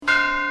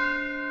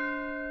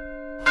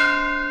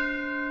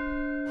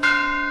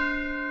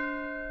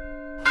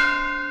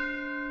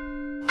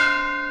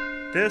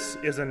This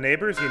is a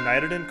Neighbors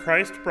United in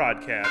Christ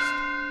broadcast.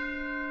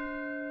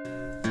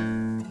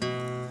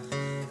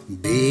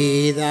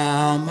 Be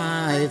thou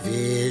my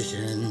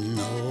vision,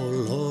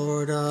 O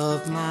Lord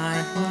of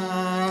my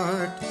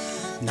heart,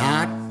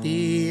 not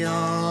be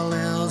all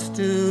else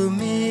to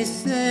me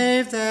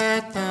save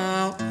that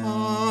thou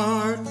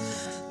art.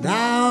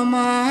 Thou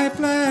my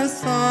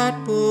blessed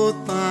thought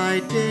both by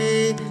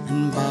day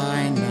and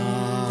by night.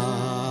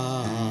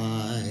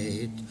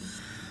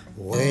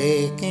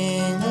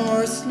 Waking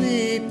or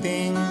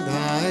sleeping,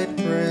 thy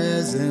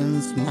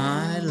presence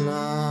my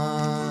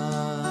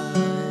life.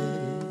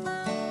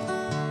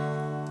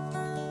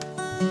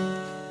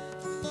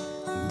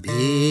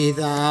 Be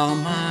thou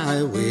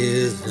my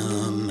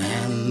wisdom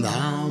and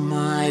thou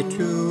my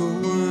true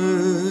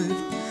word.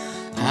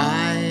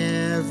 I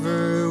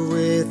ever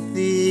with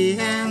thee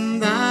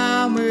and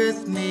thou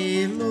with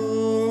me,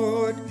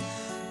 Lord.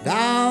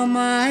 Thou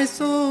my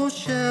soul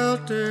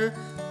shelter,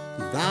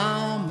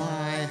 thou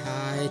my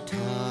high tower.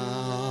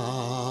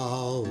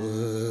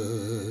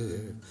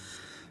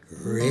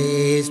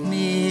 Raise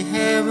me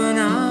heaven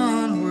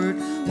onward,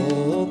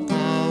 O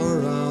power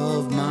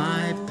of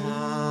my power.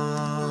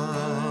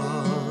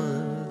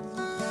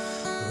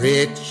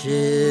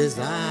 Riches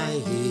I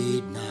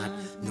heed not,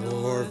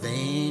 nor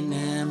vain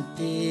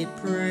empty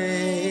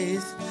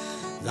praise.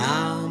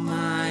 Thou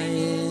my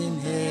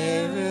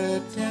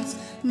inheritance,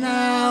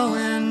 now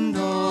and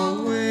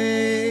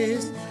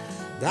always.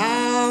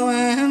 Thou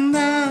and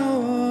thou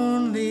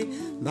only,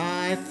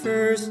 thy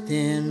first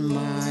in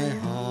my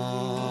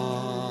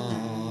heart.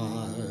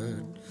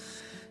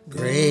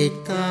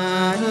 Great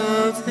God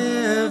of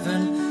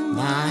heaven,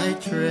 my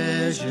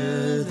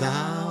treasure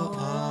thou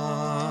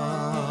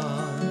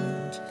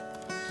art.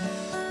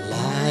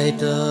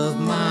 Light of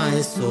my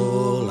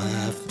soul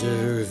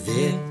after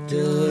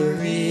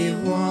victory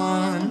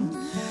won,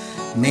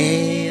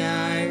 may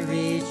I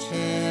reach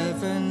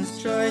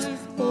heaven's choice,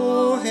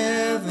 O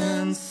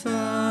heaven's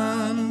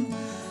Son.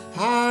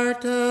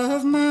 Heart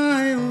of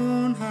my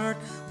own heart,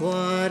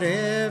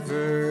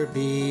 whatever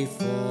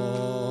befall,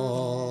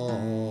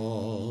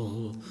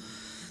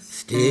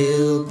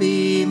 still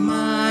be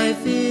my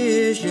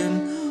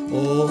vision,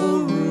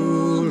 O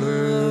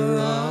ruler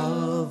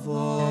of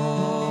all.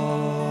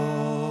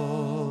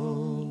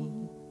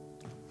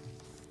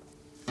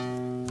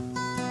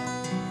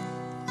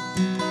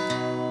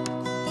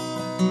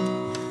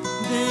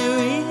 There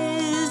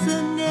is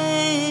a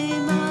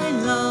name I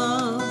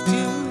love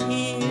to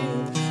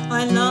hear,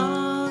 I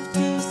love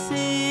to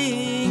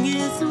sing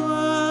its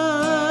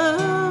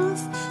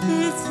worth.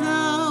 It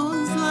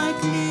sounds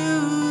like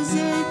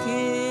music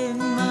in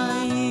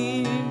my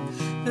ear,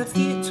 the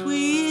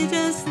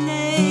sweetest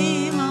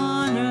name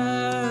on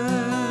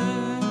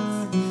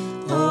earth.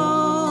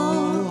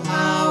 Oh,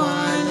 how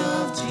I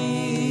love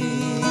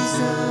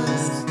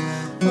Jesus.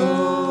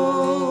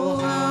 Oh,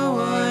 how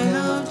I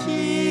love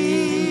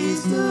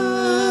Jesus.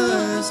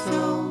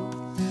 Oh,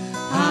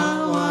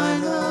 how I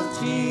love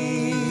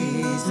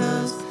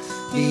Jesus,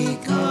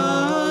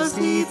 because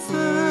he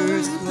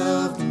first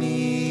loved me.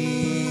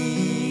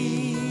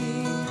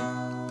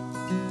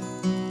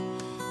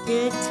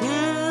 It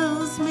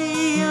tells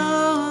me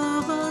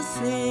of a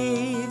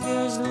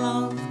Savior's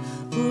love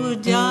who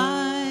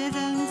died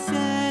and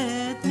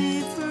set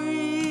me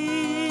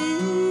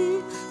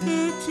free.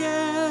 It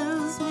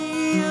tells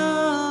me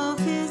of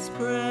his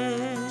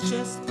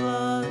precious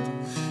blood,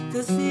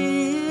 the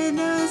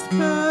sinner's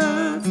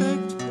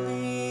perfect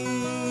plea.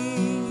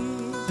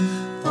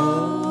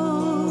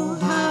 Oh,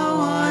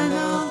 how I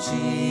love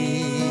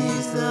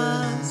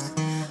Jesus.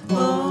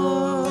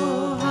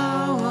 Oh,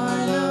 how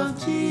I love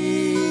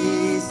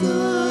Jesus.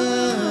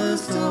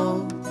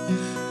 Oh,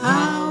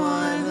 how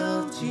I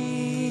love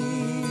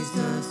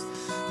Jesus,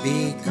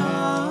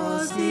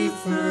 because he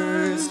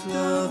first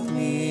loved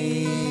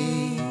me.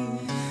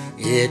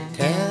 It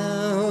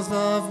tells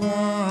of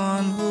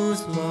one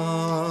whose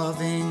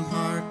loving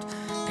heart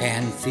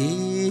can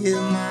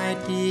feel my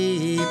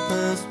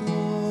deepest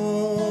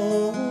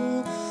woe,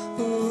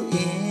 who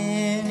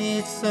in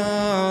each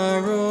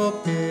sorrow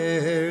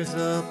bears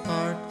a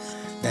part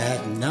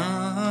that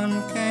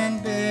none can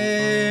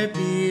bear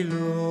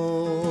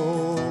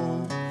below.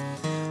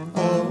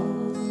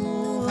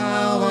 Oh,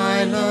 how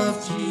I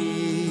love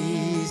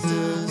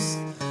Jesus.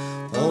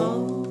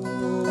 Oh,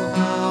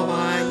 how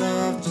I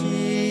love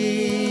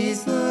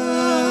Jesus.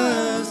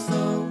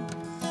 Oh,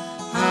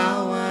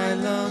 how I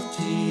love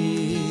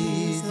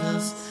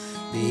Jesus,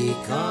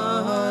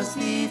 because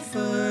he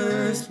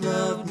first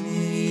loved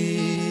me.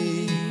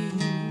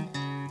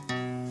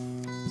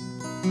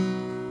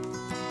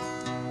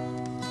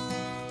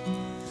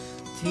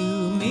 To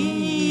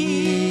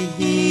me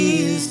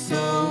he is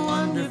so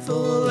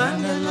wonderful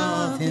and I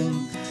love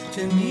him.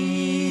 To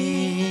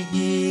me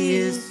he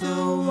is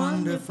so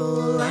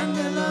wonderful and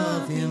I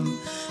love him.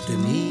 To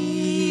me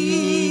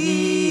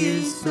he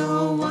is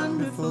so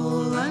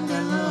wonderful and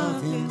I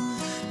love him,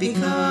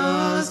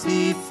 because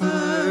he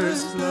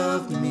first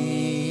loved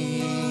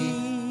me.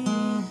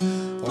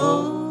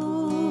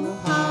 Oh,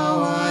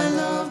 how I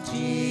love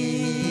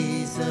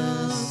Jesus.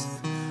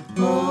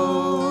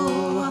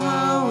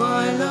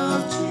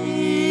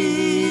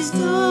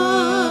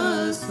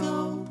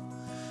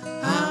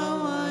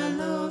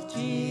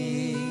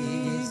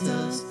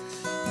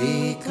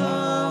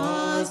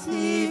 because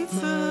he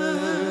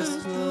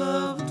first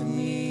loved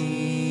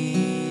me.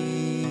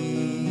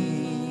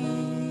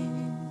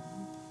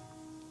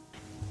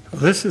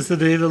 This is the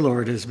day the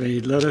Lord has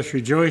made. Let us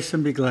rejoice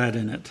and be glad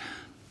in it.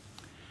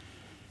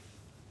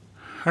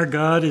 Our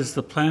God is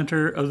the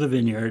planter of the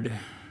vineyard.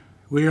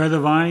 We are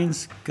the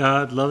vines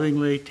God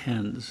lovingly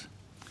tends.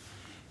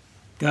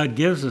 God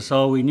gives us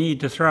all we need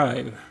to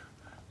thrive.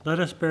 Let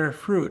us bear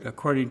fruit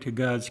according to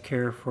God's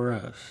care for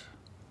us.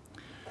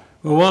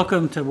 Well,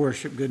 welcome to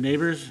Worship, good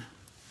neighbors.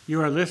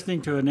 You are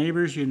listening to a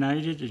Neighbors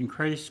United in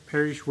Christ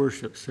Parish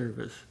worship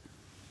service,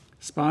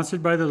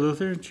 sponsored by the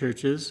Lutheran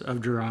Churches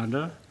of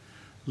Deronda,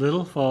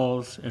 Little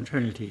Falls, and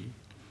Trinity.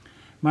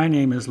 My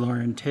name is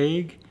Loren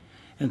Teig,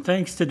 and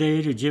thanks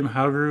today to Jim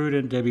Haugerud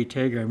and Debbie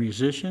Teig, our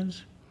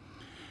musicians,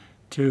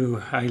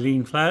 to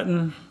Eileen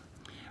Flatten,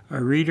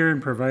 our reader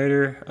and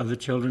provider of the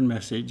children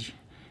message,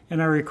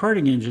 and our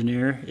recording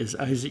engineer is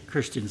Isaac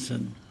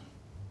Christensen.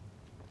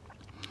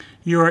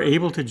 You are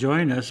able to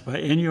join us by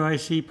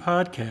NUIC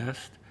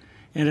podcast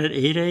and at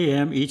 8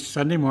 a.m. each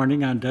Sunday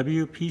morning on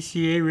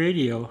WPCA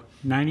Radio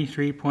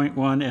 93.1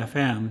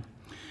 FM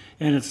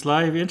and its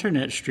live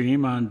internet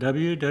stream on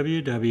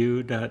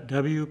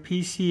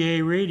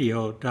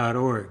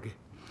www.wpcaradio.org.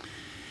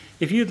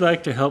 If you'd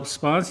like to help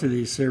sponsor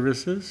these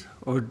services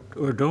or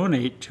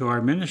donate to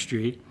our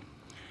ministry,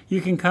 you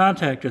can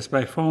contact us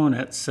by phone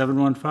at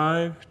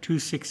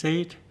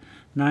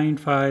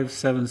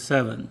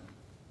 715-268-9577,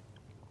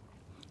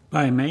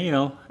 by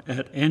mail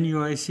at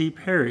NUIC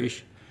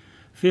Parish,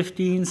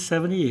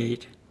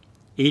 1578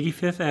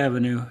 85th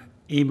Avenue,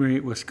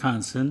 Amory,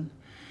 Wisconsin,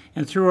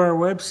 and through our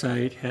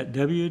website at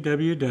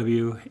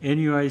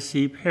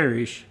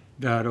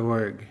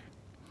www.nuicparish.org.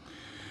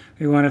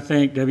 We want to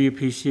thank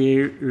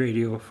WPCA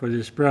Radio for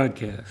this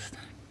broadcast.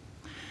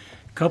 A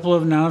couple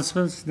of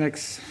announcements.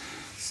 Next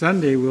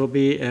Sunday we'll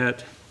be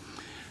at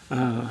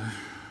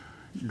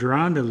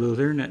Deronda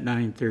Lutheran at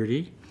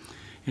 9:30,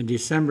 and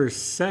December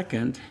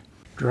 2nd,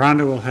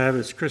 Deronda will have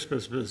its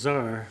Christmas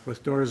Bazaar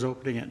with doors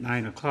opening at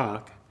 9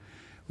 o'clock.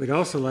 We'd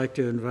also like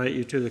to invite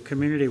you to the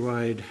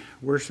community-wide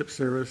worship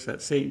service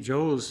at St.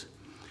 Joe's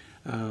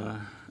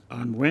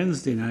on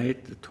Wednesday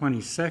night, the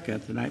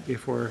 22nd, the night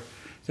before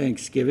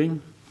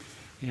Thanksgiving.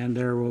 And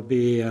there will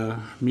be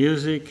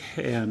music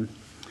and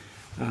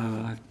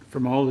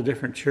from all the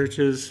different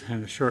churches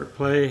and a short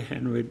play,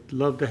 and we'd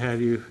love to have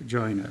you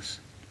join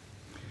us.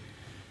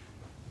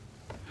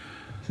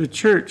 The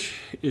church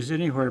is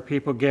anywhere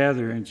people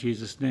gather in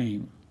Jesus'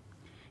 name,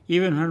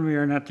 even when we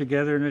are not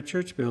together in a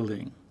church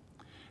building.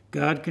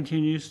 God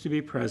continues to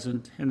be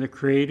present in the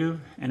creative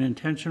and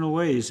intentional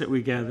ways that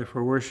we gather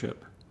for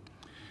worship.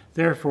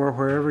 Therefore,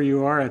 wherever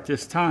you are at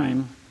this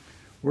time,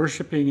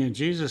 worshiping in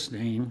Jesus'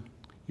 name,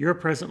 your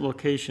present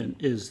location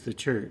is the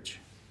church.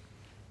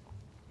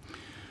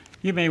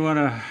 You may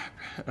want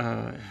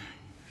to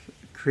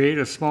create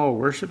a small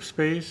worship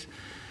space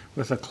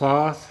with a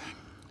cloth,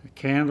 a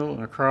candle,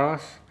 and a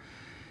cross,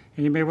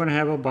 and you may want to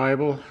have a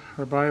Bible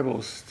or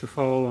Bibles to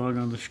follow along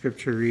on the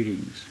scripture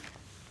readings.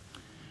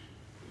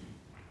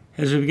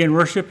 As we begin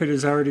worship, it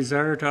is our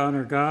desire to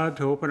honor God,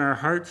 to open our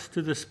hearts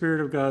to the Spirit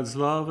of God's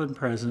love and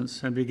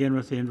presence, and begin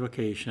with the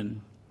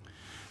invocation.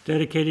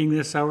 Dedicating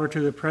this hour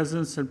to the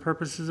presence and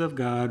purposes of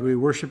God, we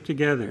worship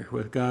together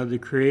with God the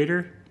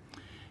Creator,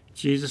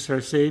 Jesus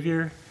our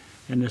Savior,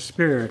 and the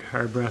Spirit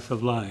our breath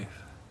of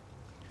life.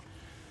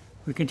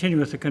 We continue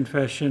with the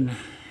confession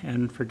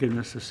and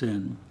forgiveness of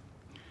sin.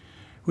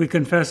 We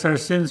confess our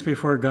sins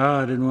before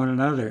God and one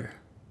another,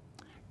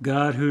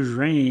 God whose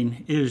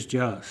reign is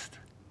just.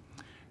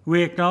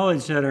 We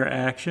acknowledge that our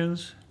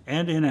actions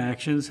and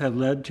inactions have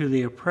led to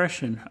the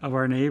oppression of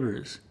our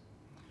neighbors.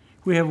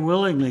 We have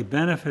willingly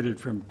benefited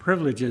from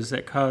privileges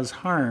that cause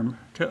harm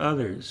to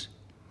others.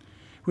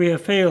 We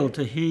have failed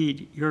to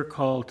heed your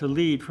call to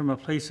lead from a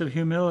place of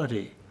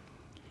humility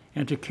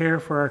and to care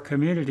for our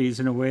communities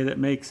in a way that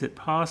makes it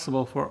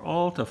possible for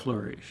all to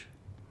flourish.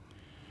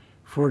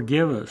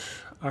 Forgive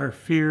us our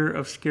fear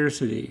of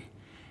scarcity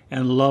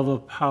and love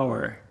of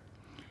power,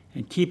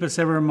 and keep us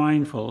ever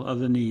mindful of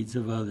the needs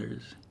of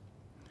others.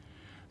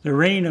 The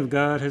reign of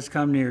God has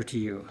come near to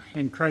you.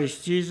 In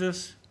Christ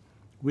Jesus,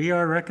 we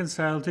are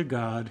reconciled to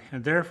God,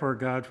 and therefore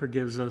God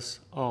forgives us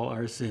all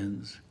our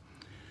sins.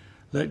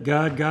 Let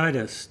God guide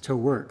us to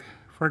work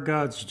for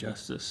God's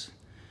justice.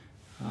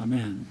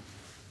 Amen.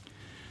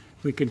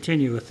 We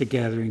continue with the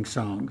gathering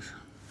songs.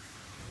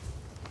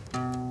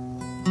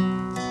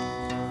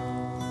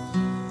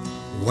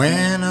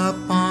 When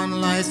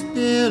upon life's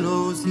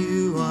billows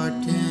you are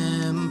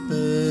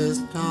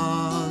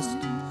tempest-tossed,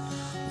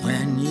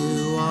 when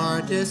you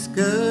are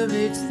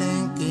discouraged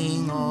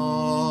thinking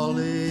all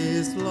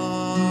is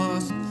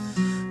lost,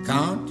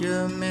 count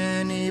your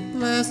many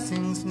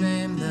blessings,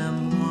 name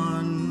them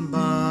one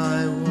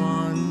by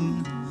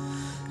one,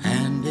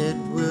 and it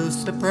will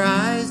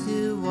surprise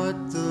you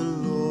what the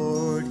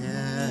Lord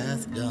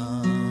hath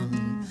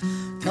done.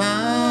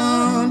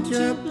 Count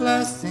your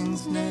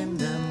blessings, name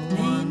them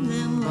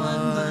one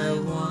by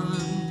one.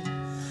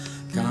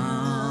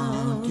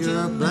 Count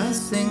your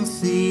blessings. blessings,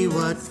 see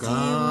what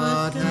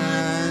God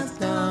hath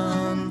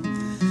done.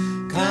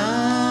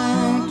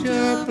 Count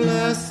your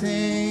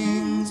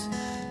blessings,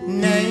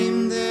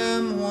 name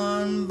them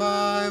one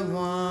by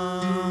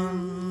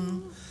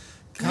one.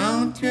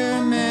 Count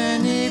your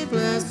many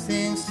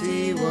blessings,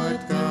 see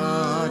what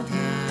God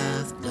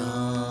hath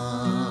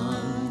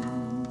done.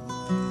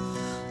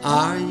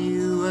 Are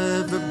you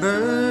ever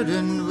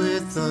burdened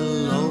with a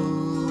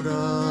load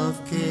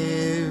of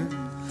care?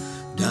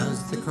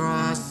 Does the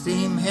cross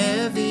seem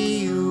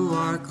heavy you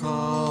are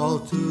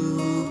called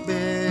to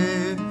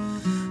bear?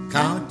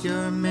 Count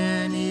your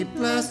many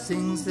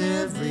blessings,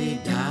 every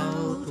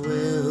doubt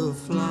will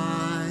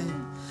fly,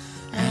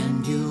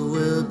 and you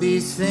will be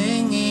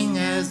singing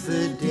as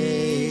the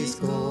days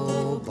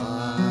go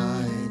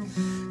by.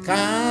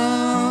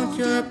 Count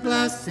your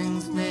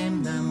blessings,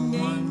 name them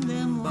one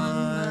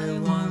by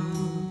one.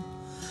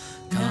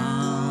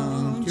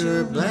 Count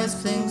your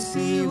blessings,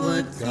 see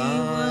what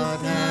God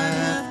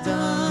hath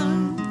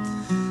done.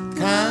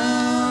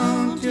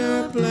 Count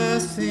your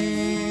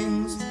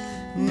blessings,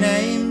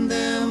 name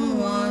them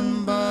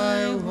one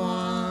by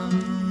one.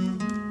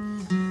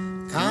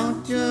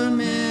 Count your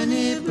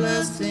many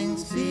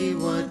blessings, see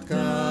what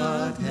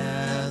God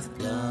hath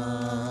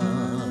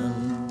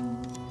done.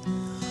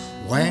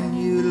 When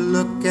you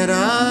look at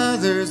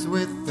others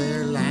with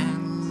their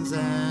lands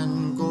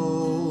and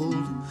gold,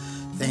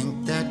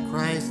 think that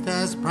Christ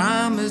has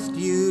promised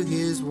you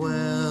his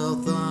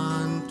wealth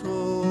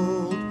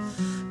untold.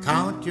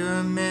 Count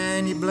your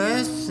many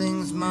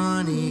blessings,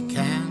 money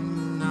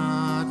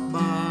cannot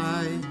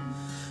buy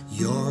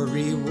your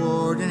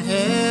reward in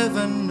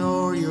heaven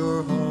nor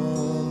your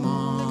home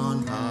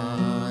on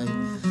high.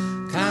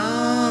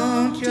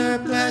 Count your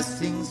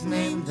blessings,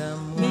 name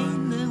them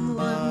one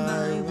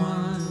by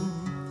one.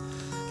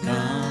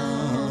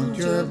 Count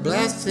your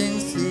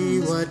blessings, see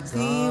what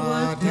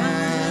God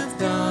hath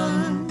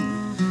done.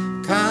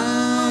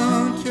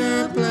 Count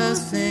your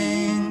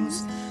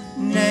blessings,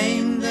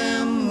 name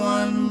them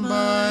one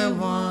by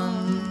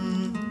one.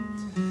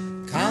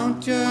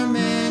 Count your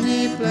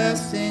many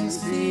blessings,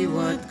 see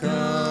what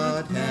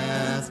God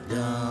hath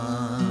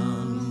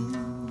done.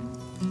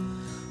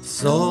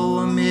 So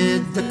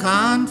amid the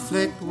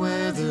conflict,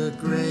 whether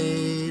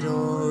great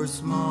or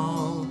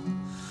small,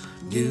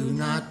 do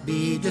not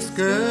be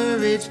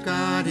discouraged,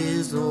 God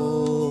is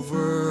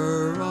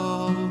over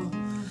all.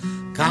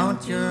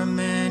 Count your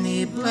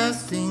many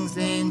blessings,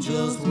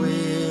 angels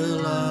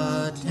will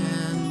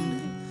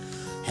attend,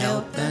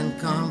 help and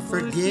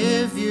comfort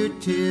give you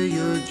to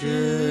your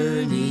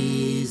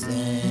journey's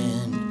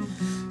end.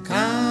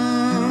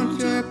 Count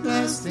your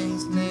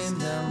blessings, name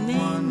them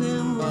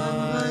one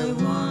by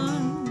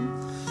one.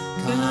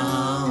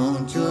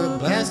 Count your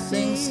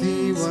blessings,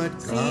 see what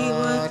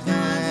God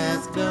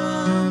hath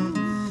done.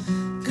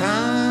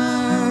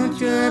 Count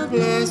your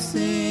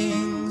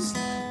blessings,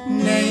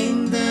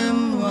 name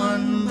them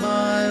one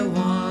by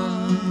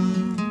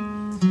one.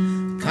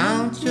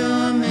 Count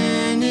your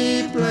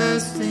many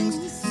blessings,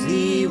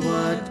 see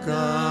what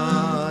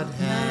God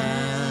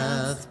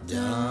hath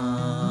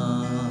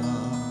done.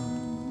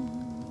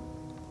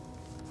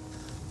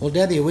 Well,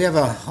 Debbie, we have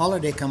a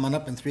holiday coming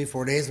up in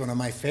 3-4 days, one of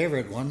my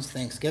favorite ones,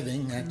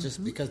 Thanksgiving, not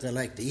just because I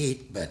like to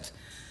eat, but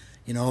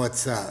you know,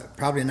 it's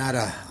probably not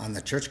on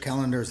the church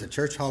calendar as a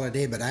church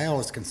holiday, but I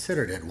always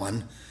considered it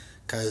one,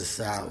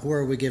 because who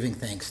are we giving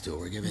thanks to?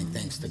 We're giving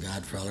thanks to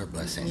God for all our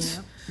blessings.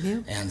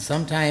 Yeah. And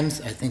sometimes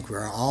I think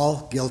we're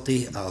all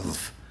guilty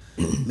of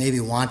maybe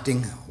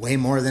wanting way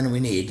more than we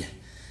need.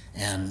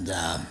 And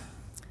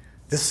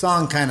this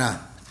song kind of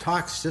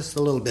talks just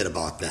a little bit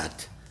about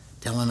that,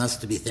 telling us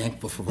to be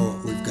thankful for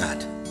what we've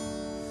got.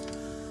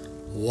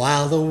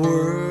 While the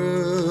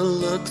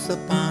world looks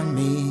upon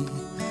me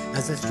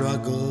as I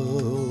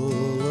struggle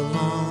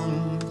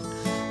along,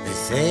 they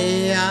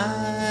say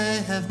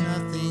I have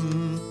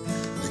nothing,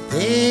 but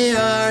they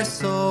are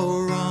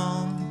so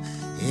wrong.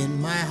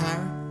 In my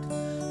heart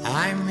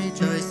I'm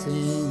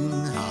rejoicing,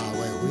 how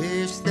I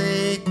wish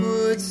they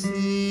could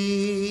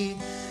see.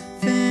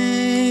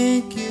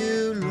 Thank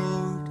you,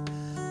 Lord,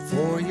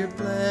 for your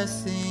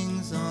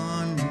blessings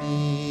on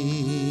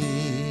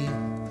me.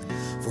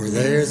 For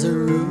there's a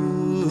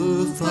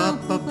roof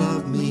up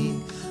above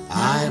me,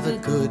 I've a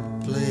good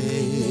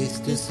place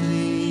to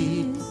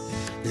sleep.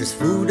 There's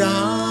food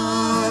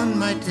on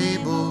my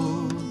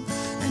table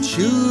and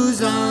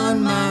shoes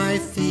on my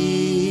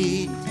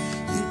feet.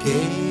 You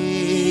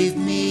gave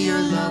me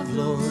your love,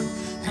 Lord,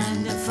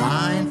 and a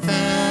fine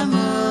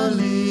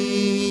family.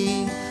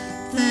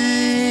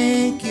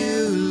 Thank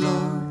you,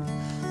 Lord,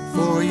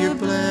 for your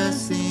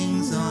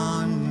blessings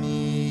on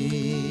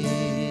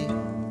me.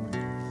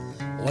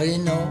 Well, you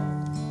know,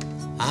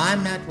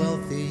 I'm not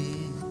wealthy.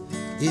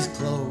 These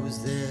clothes,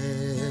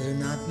 they're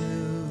not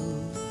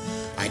new.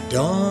 I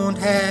don't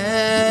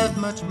have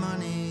much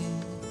money,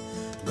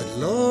 but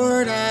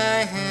Lord,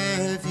 I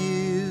have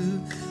you.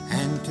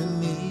 And to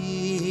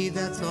me,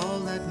 that's all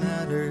that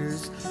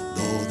matters,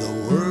 though the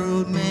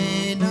world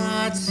may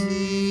not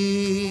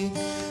see.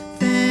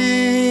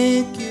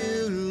 Thank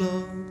you,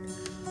 Lord,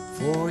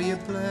 for your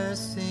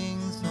blessings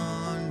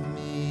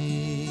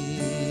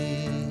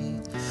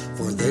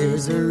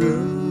There's a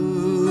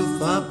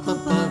roof up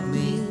above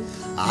me,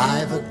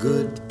 I've a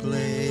good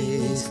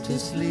place to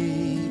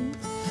sleep.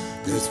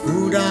 There's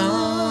food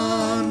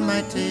on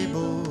my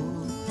table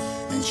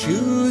and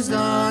shoes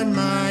on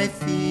my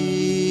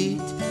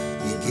feet.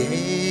 You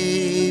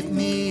gave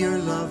me your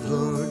love,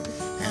 Lord,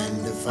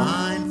 and a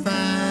fine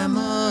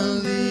family.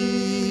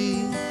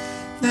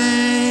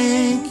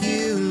 Thank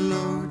you,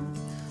 Lord,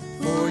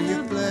 for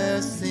your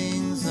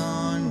blessings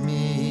on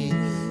me.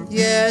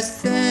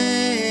 Yes,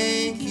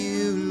 thank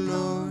you,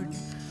 Lord,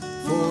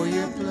 for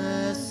your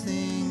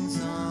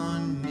blessings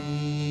on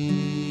me.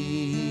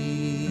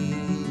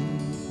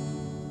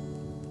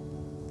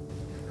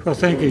 Well,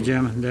 thank you,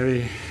 Jim and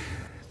Debbie.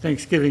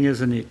 Thanksgiving is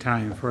a neat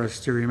time for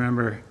us to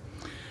remember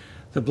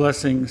the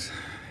blessings.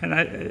 And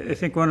I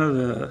think one of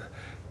the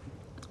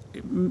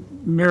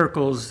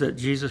miracles that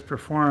Jesus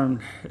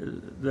performed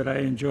that I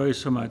enjoy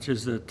so much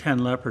is the 10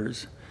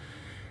 lepers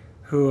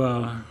who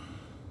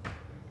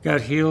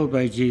got healed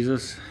by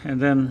Jesus and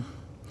then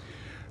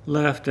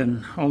left,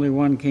 and only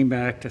one came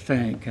back to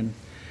thank. And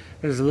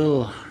there's a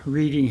little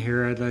reading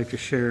here I'd like to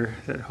share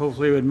that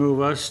hopefully would move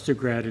us to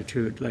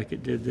gratitude like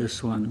it did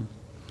this one.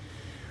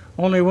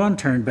 Only one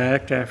turned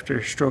back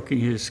after stroking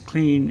his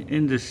clean,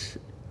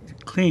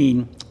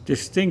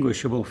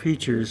 distinguishable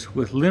features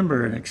with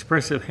limber and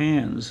expressive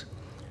hands.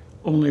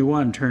 Only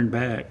one turned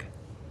back.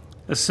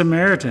 A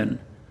Samaritan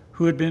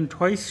who had been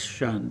twice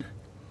shunned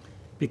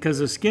because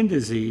of skin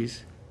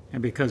disease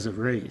and because of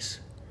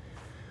race.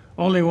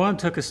 Only one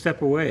took a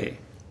step away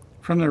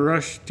from the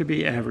rush to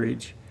be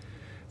average,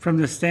 from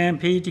the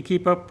stampede to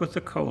keep up with the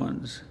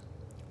Cohens.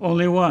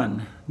 Only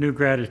one knew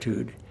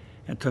gratitude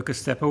and took a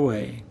step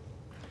away.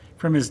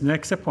 From his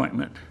next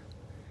appointment,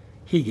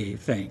 he gave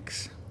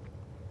thanks.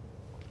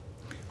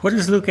 What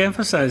is Luke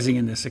emphasizing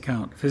in this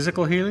account?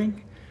 Physical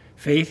healing?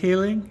 Faith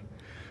healing?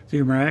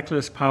 The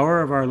miraculous power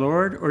of our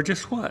Lord? Or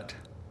just what?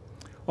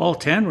 All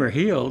 10 were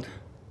healed,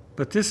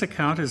 but this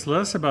account is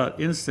less about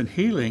instant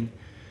healing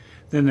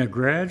than the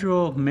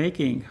gradual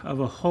making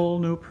of a whole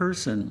new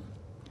person.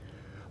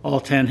 All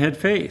 10 had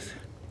faith,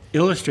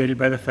 illustrated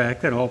by the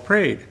fact that all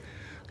prayed,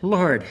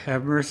 "Lord,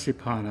 have mercy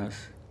upon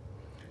us."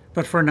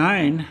 But for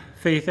 9,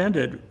 faith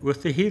ended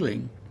with the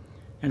healing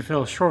and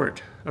fell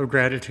short of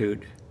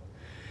gratitude.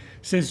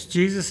 Since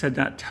Jesus had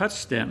not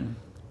touched them,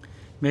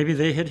 maybe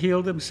they had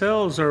healed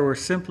themselves or were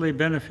simply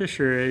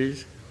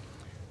beneficiaries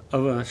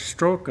of a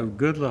stroke of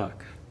good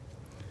luck.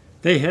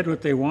 They had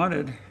what they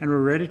wanted and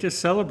were ready to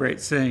celebrate,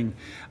 saying,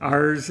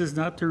 "Ours is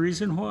not the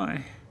reason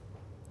why."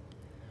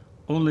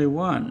 Only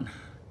one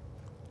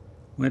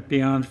went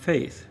beyond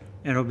faith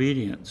and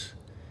obedience,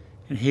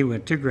 and he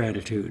went to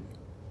gratitude.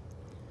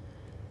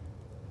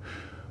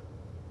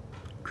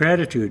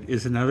 Gratitude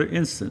is another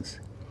instance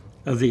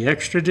of the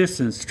extra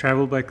distance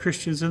traveled by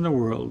Christians in the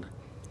world.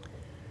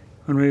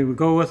 When we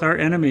go with our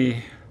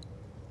enemy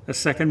a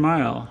second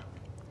mile,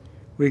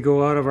 we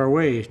go out of our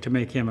way to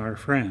make him our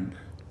friend.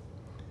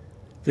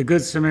 The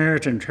Good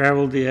Samaritan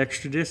traveled the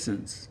extra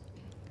distance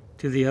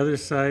to the other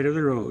side of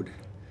the road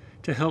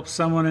to help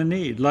someone in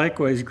need.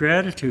 Likewise,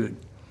 gratitude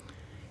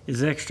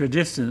is extra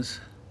distance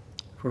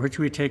for which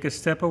we take a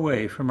step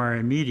away from our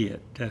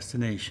immediate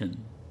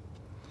destination.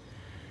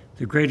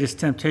 The greatest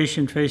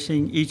temptation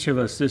facing each of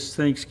us this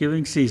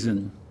Thanksgiving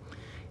season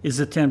is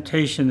the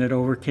temptation that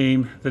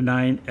overcame the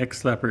 9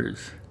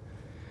 ex-lepers,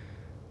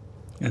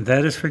 and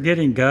that is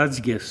forgetting God's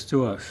gifts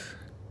to us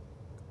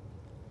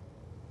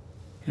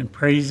and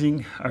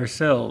praising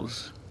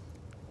ourselves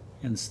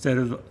instead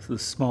of the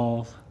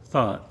small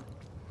thought.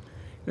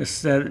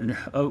 With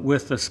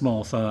the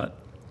small thought,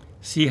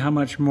 see how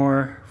much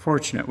more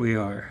fortunate we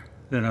are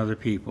than other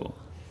people.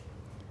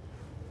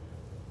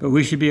 But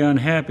we should be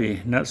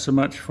unhappy, not so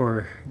much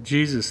for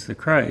Jesus the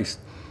Christ,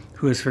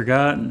 who is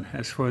forgotten,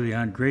 as for the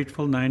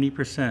ungrateful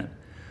 90%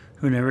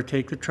 who never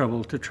take the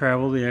trouble to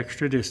travel the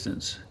extra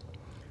distance,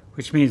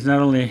 which means not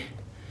only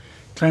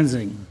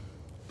cleansing,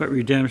 but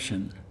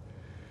redemption,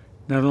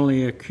 not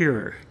only a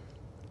cure,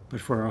 but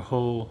for a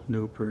whole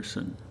new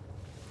person.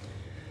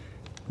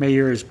 May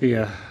yours be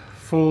a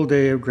full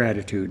day of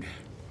gratitude,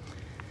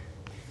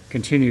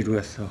 continued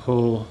with a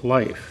whole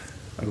life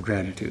of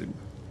gratitude.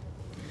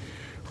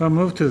 We'll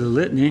move to the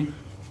litany.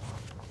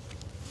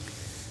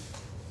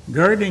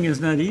 Gardening is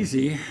not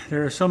easy.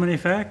 There are so many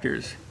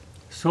factors.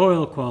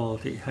 Soil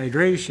quality,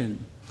 hydration,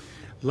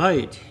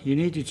 light. You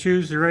need to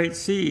choose the right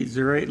seeds,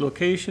 the right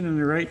location, and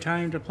the right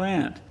time to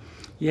plant.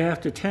 You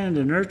have to tend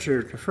to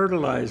nurture, to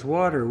fertilize,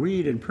 water,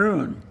 weed, and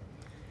prune.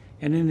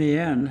 And in the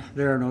end,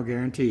 there are no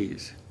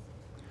guarantees.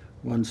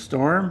 One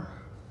storm,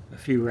 a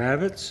few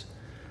rabbits,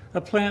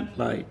 a plant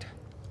blight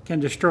can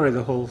destroy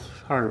the whole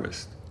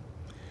harvest.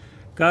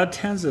 God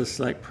tends us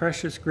like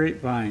precious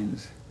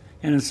grapevines,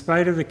 and in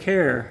spite of the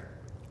care,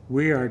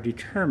 we are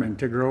determined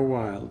to grow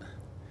wild.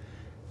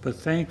 But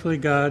thankfully,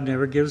 God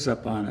never gives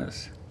up on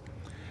us.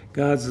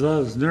 God's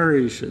love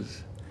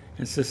nourishes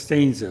and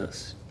sustains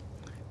us.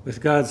 With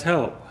God's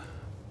help,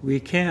 we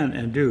can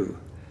and do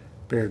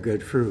bear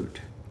good fruit.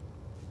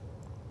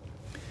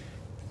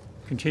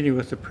 Continue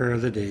with the prayer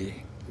of the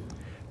day.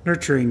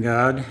 Nurturing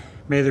God,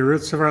 May the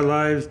roots of our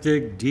lives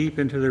dig deep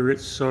into the rich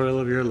soil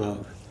of your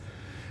love.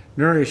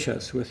 Nourish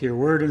us with your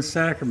word and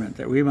sacrament,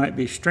 that we might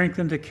be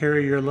strengthened to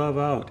carry your love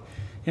out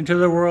into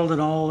the world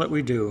in all that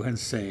we do and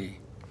say.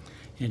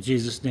 In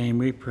Jesus' name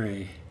we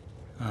pray.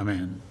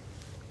 Amen.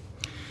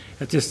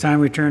 At this time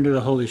we turn to the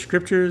Holy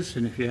Scriptures,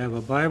 and if you have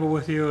a Bible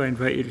with you, I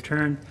invite you to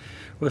turn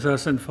with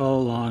us and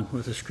follow along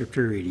with the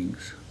Scripture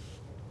readings.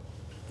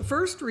 The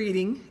first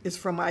reading is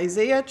from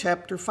Isaiah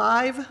chapter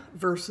 5,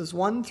 verses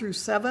 1 through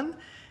 7,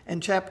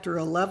 and chapter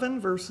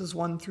 11, verses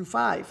 1 through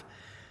 5.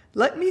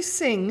 Let me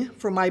sing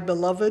for my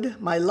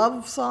beloved my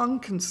love song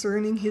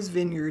concerning his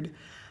vineyard.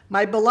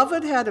 My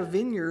beloved had a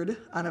vineyard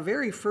on a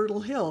very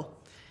fertile hill.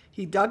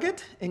 He dug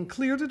it and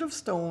cleared it of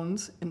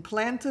stones and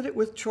planted it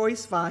with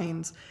choice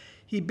vines.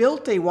 He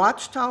built a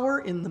watchtower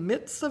in the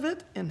midst of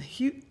it and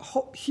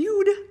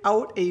hewed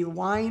out a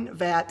wine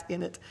vat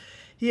in it.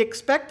 He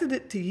expected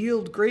it to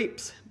yield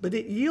grapes, but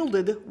it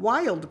yielded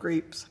wild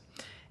grapes.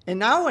 And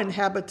now,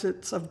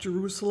 inhabitants of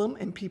Jerusalem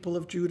and people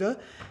of Judah,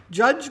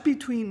 judge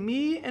between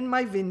me and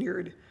my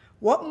vineyard.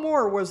 What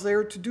more was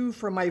there to do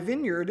for my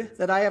vineyard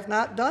that I have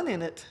not done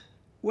in it?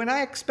 When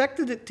I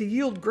expected it to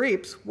yield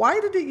grapes,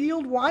 why did it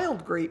yield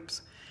wild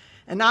grapes?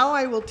 And now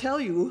I will tell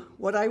you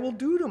what I will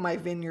do to my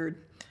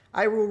vineyard.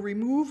 I will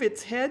remove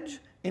its hedge,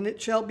 and it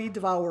shall be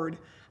devoured.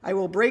 I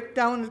will break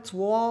down its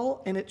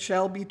wall, and it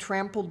shall be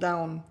trampled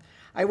down.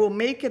 I will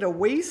make it a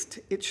waste,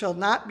 it shall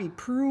not be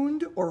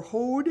pruned or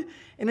hoed,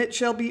 and it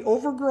shall be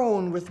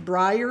overgrown with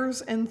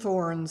briars and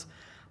thorns.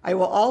 I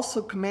will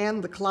also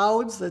command the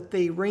clouds that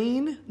they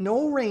rain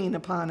no rain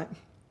upon it.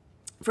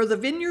 For the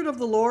vineyard of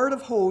the Lord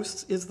of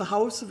hosts is the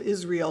house of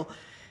Israel,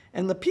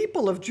 and the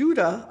people of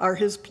Judah are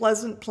his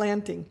pleasant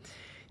planting.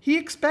 He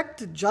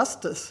expected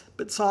justice,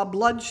 but saw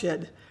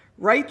bloodshed,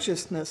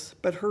 righteousness,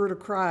 but heard a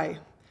cry.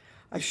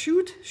 A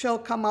shoot shall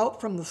come out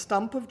from the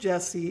stump of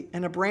Jesse,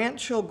 and a branch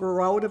shall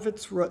grow out of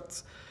its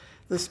roots.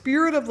 The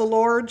Spirit of the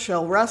Lord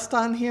shall rest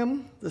on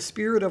him, the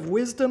Spirit of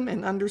wisdom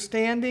and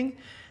understanding,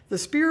 the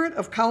Spirit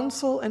of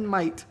counsel and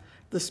might,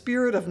 the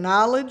Spirit of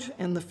knowledge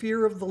and the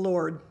fear of the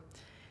Lord.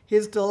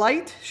 His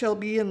delight shall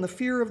be in the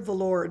fear of the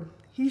Lord.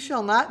 He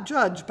shall not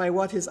judge by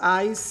what his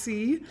eyes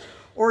see,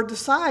 or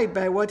decide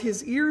by what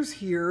his ears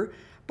hear,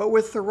 but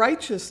with the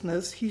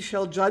righteousness he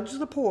shall judge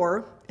the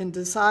poor, and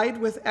decide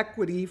with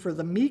equity for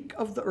the meek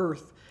of the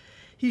earth.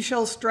 He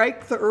shall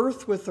strike the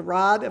earth with the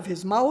rod of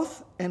his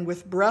mouth, and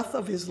with breath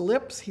of his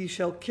lips he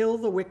shall kill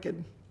the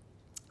wicked.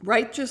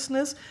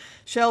 Righteousness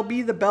shall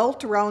be the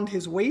belt around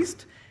his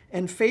waist,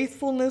 and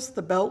faithfulness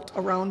the belt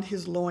around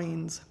his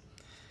loins.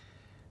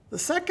 The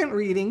second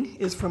reading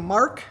is from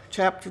Mark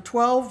chapter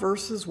 12,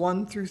 verses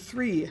 1 through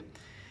 3.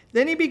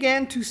 Then he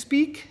began to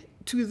speak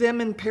to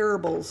them in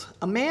parables.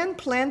 A man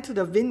planted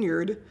a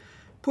vineyard,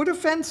 put a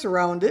fence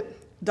around it,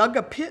 dug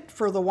a pit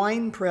for the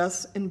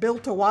winepress, and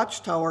built a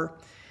watchtower.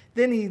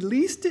 Then he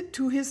leased it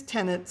to his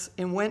tenants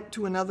and went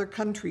to another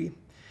country.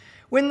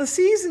 When the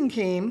season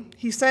came,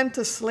 he sent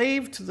a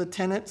slave to the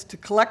tenants to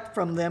collect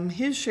from them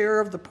his share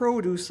of the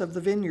produce of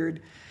the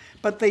vineyard.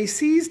 But they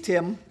seized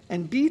him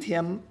and beat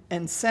him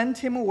and sent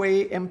him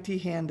away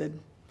empty-handed.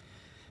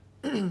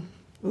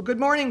 Well, good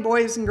morning,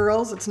 boys and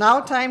girls. It's now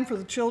time for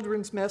the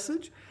children's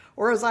message,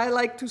 or as I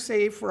like to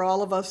say, for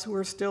all of us who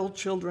are still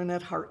children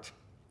at heart.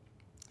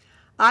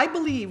 I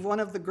believe one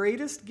of the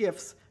greatest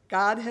gifts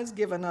God has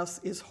given us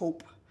is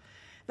hope.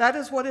 That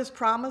is what his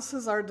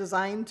promises are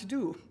designed to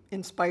do,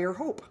 inspire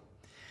hope.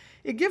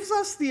 It gives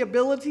us the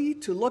ability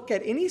to look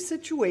at any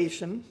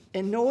situation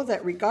and know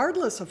that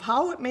regardless of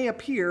how it may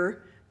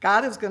appear,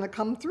 God is going to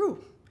come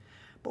through.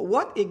 But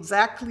what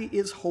exactly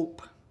is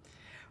hope?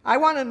 I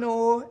want to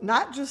know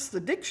not just the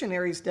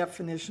dictionary's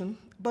definition,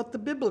 but the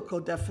biblical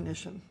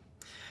definition.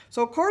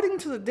 So according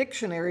to the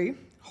dictionary,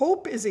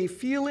 hope is a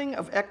feeling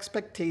of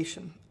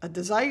expectation, a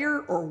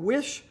desire or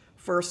wish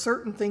for a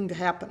certain thing to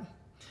happen.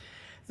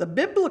 The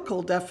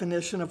biblical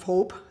definition of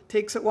hope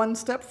takes it one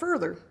step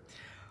further.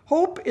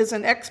 Hope is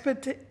an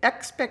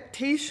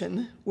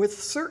expectation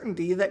with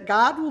certainty that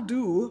God will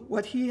do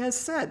what he has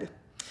said.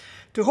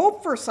 To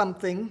hope for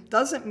something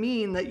doesn't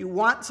mean that you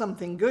want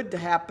something good to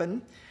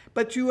happen,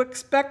 but you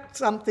expect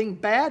something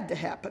bad to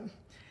happen.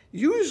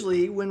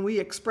 Usually when we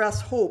express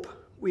hope,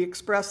 we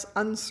express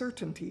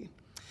uncertainty.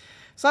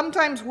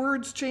 Sometimes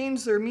words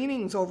change their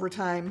meanings over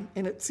time,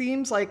 and it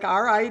seems like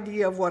our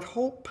idea of what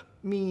hope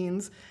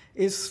means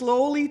is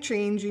slowly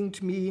changing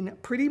to mean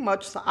pretty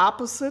much the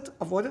opposite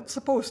of what it's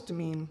supposed to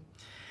mean.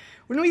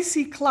 When we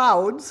see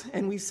clouds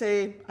and we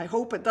say, I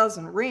hope it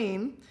doesn't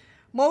rain,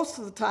 most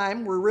of the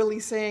time we're really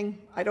saying,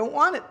 I don't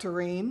want it to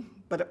rain,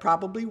 but it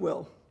probably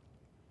will.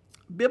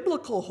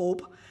 Biblical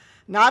hope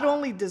not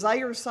only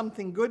desires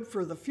something good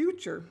for the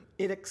future,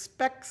 it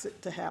expects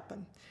it to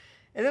happen.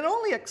 And it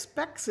only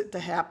expects it to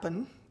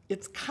happen,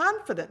 it's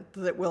confident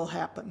that it will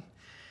happen.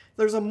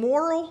 There's a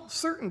moral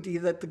certainty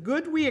that the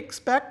good we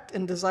expect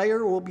and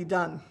desire will be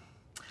done.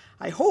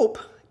 I hope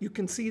you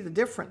can see the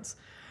difference.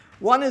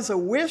 One is a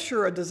wish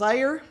or a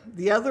desire,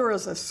 the other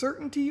is a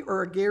certainty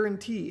or a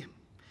guarantee.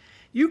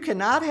 You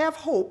cannot have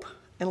hope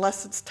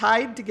unless it's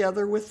tied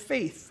together with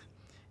faith.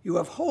 You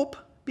have hope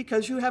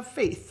because you have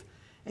faith,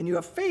 and you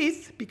have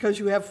faith because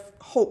you have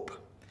hope.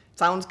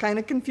 Sounds kind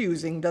of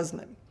confusing, doesn't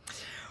it?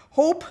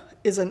 Hope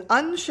is an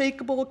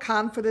unshakable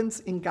confidence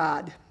in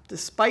God,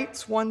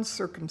 despite one's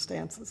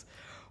circumstances.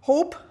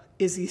 Hope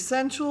is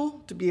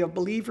essential to be a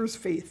believer's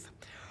faith.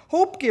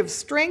 Hope gives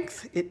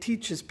strength, it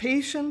teaches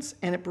patience,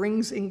 and it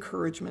brings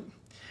encouragement.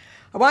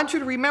 I want you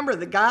to remember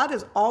that God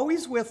is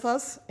always with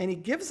us, and he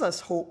gives us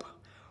hope.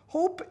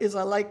 Hope is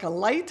like a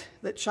light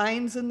that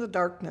shines in the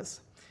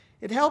darkness.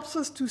 It helps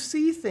us to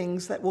see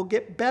things that will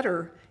get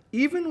better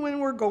even when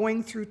we're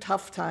going through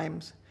tough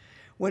times.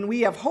 When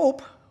we have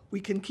hope, we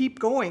can keep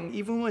going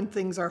even when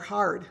things are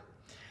hard.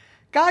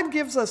 God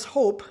gives us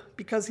hope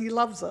because he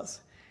loves us.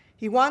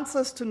 He wants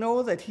us to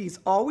know that he's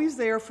always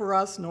there for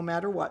us no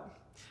matter what.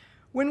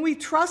 When we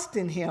trust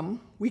in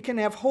him, we can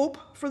have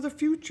hope for the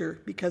future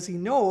because we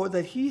know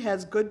that he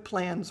has good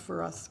plans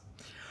for us.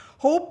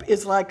 Hope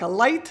is like a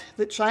light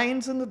that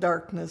shines in the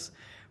darkness.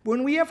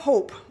 When we have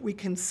hope, we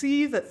can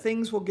see that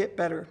things will get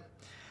better.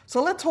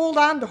 So let's hold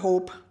on to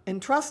hope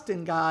and trust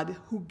in God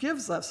who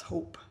gives us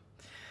hope.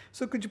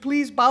 So could you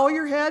please bow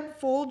your head,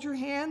 fold your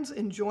hands,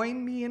 and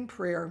join me in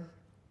prayer.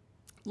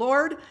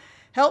 Lord,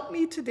 help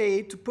me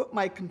today to put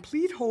my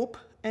complete hope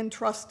and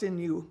trust in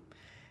you.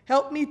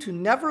 Help me to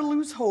never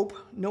lose hope,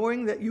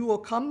 knowing that you will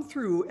come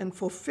through and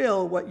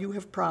fulfill what you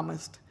have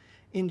promised.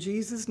 In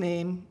Jesus'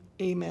 name,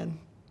 amen.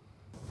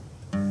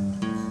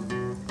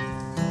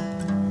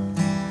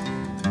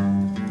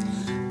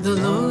 The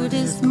Lord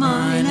is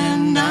mine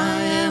and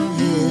I am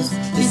his.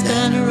 His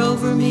banner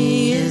over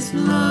me is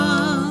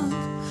love.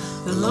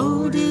 The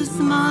Lord is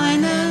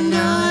mine and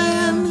I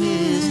am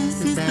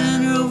his. His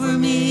banner over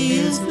me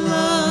is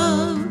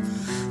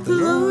love. The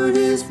Lord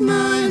is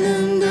mine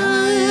and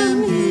I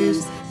am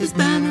his. His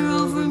banner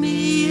over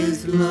me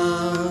is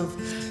love.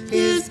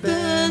 His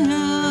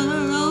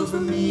banner over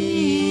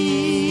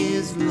me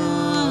is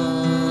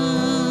love.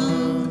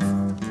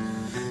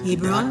 He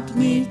brought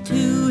me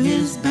to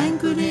his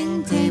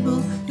banqueting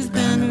table. His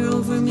banner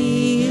over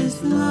me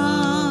is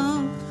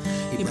love.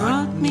 He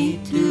brought me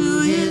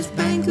to his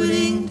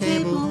banqueting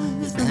table.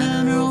 His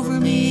banner over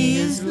me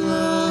is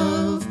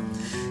love.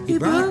 He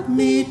brought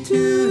me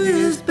to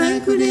his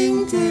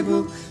banqueting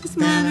table. His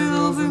banner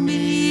over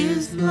me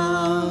is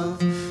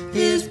love.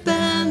 His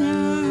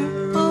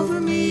banner over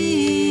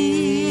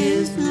me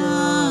is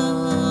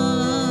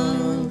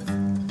love.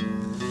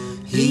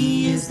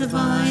 He is the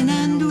vine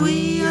and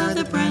we are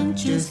the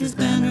branches. His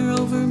banner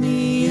over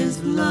me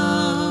is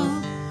love.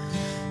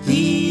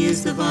 He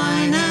is the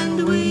vine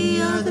and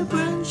we are the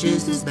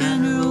branches. His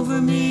banner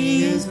over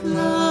me is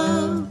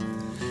love.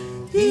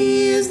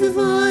 He is the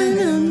vine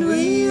and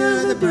we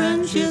are the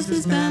branches.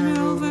 His banner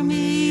over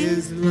me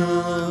is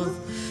love.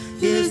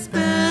 His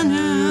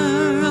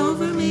banner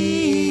over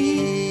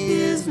me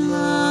is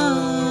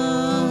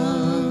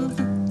love.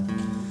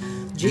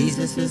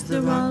 Jesus is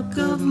the rock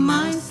of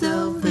my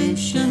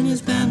salvation.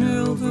 His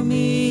banner over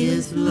me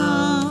is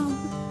love.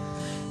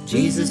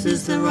 Jesus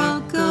is the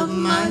rock of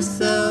my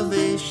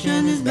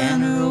salvation. His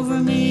banner over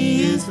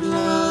me is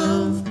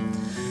love.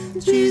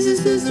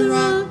 Jesus is the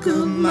rock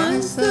of my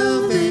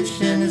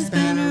salvation. His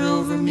banner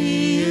over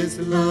me is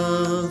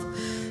love.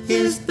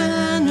 His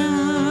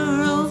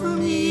banner over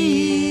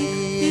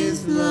me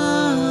is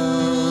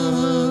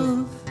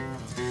love.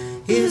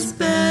 His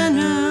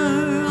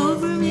banner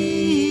over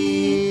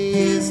me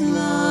is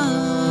love.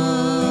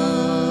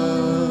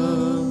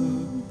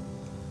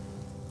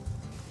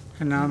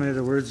 And now may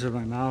the words of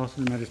my mouth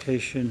and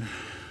meditation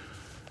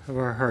of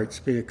our hearts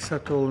be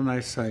acceptable in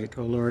thy sight,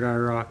 O Lord,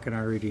 our rock and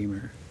our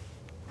Redeemer.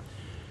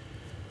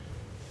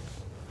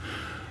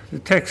 The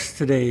text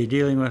today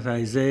dealing with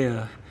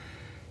Isaiah, in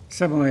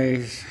some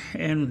ways,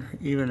 and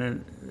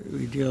even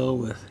we deal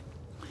with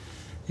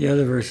the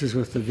other verses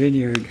with the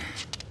vineyard,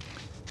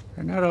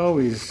 are not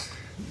always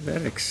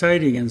that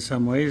exciting in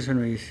some ways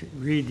when we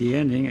read the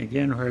ending,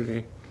 again, where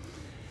they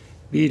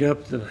beat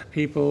up the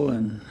people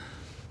and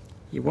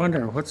you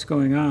wonder what's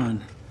going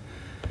on.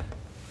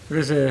 But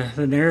as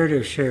the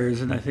narrative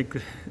shares, and I think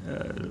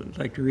I'd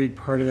like to read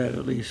part of that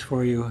at least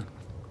for you.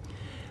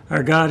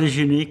 Our God is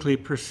uniquely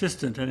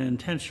persistent and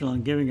intentional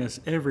in giving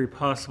us every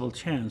possible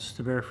chance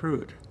to bear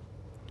fruit.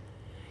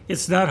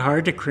 It's not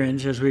hard to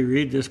cringe as we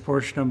read this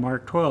portion of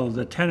Mark 12.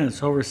 The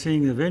tenants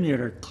overseeing the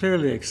vineyard are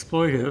clearly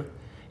exploitive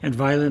and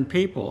violent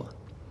people,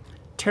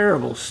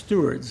 terrible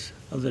stewards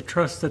of the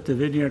trust that the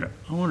vineyard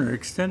owner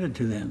extended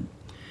to them,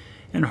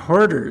 and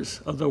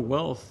hoarders of the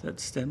wealth that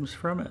stems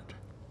from it.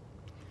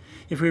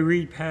 If we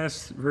read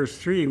past verse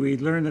 3, we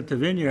learn that the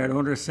vineyard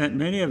owner sent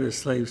many of his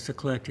slaves to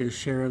collect his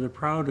share of the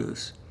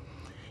produce.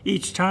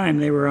 Each time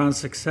they were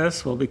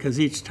unsuccessful because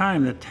each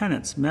time the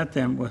tenants met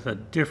them with a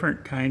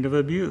different kind of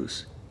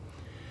abuse.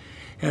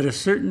 At a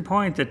certain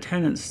point, the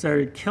tenants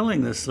started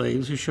killing the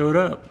slaves who showed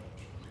up.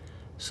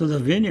 So the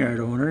vineyard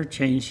owner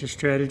changed his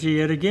strategy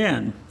yet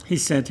again. He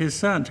sent his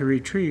son to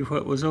retrieve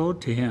what was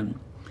owed to him,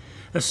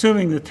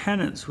 assuming the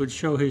tenants would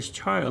show his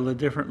child a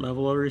different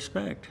level of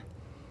respect.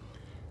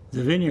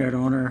 The vineyard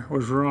owner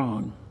was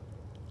wrong.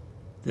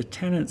 the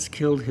tenants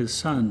killed his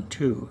son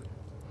too,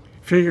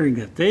 figuring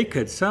that they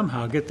could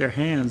somehow get their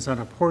hands on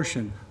a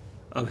portion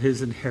of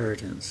his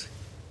inheritance.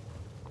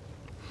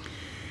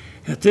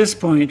 At this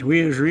point,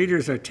 we as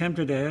readers are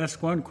tempted to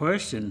ask one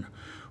question: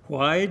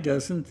 why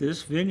doesn't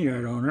this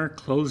vineyard owner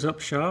close up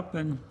shop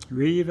and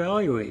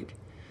reevaluate?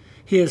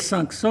 He has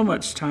sunk so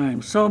much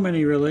time, so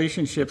many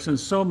relationships, and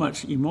so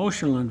much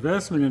emotional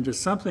investment into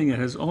something that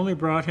has only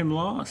brought him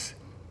loss,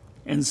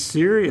 and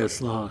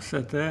serious loss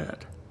at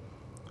that.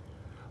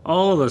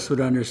 All of us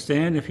would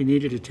understand if he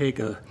needed to take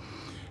a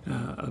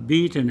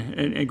beat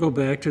and go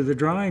back to the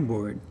drawing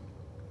board.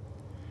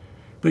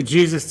 But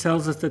Jesus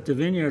tells us that the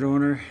vineyard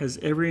owner has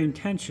every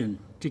intention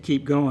to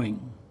keep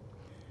going.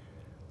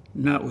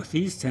 Not with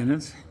these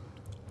tenants.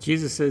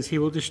 Jesus says he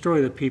will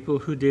destroy the people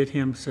who did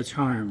him such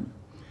harm,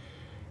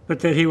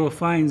 but that he will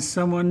find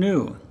someone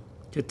new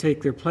to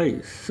take their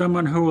place,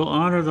 someone who will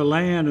honor the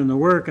land and the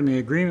work and the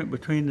agreement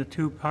between the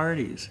two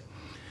parties.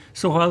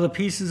 So while the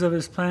pieces of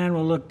his plan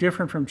will look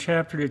different from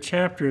chapter to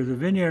chapter, the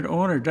vineyard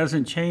owner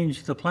doesn't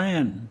change the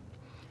plan.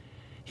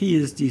 He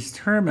is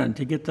determined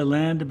to get the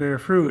land to bear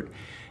fruit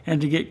and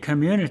to get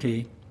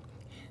the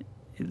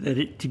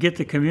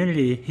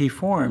community he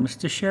forms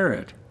to share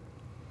it.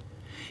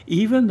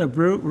 Even the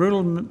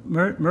brutal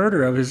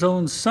murder of his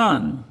own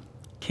son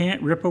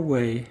can't rip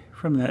away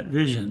from that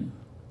vision.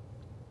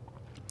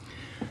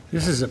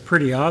 This is a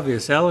pretty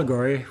obvious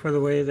allegory for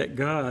the way that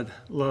God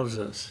loves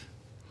us.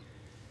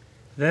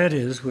 That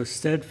is, with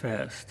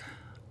steadfast,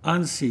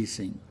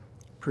 unceasing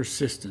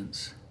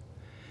persistence.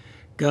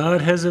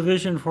 God has a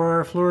vision for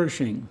our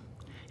flourishing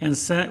and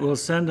will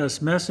send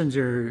us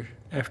messenger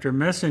after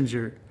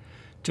messenger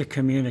to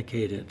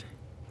communicate it.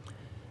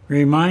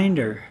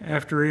 Reminder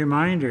after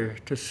reminder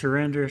to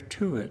surrender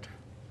to it.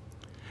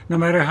 No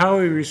matter how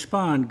we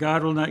respond,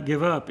 God will not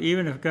give up,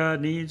 even if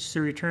God needs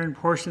to return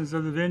portions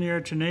of the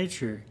vineyard to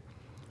nature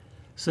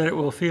so that it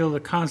will feel the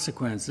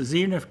consequences.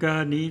 Even if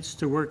God needs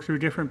to work through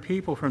different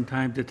people from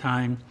time to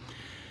time,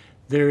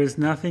 there is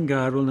nothing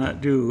God will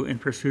not do in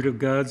pursuit of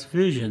God's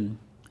vision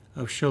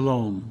of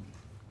shalom.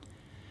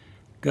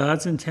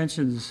 God's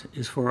intentions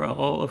is for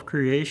all of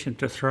creation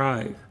to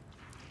thrive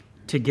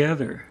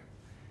together,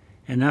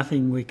 and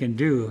nothing we can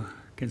do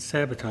can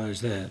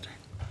sabotage that.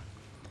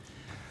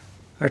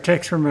 Our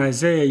text from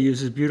Isaiah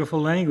uses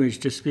beautiful language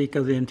to speak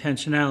of the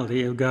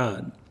intentionality of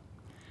God.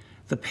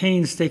 The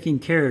painstaking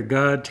care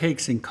God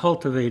takes in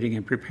cultivating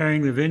and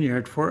preparing the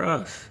vineyard for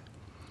us.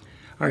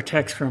 Our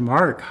text from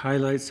Mark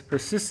highlights the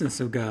persistence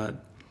of God,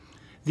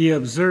 the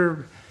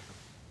observed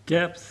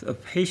depth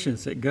of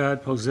patience that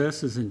God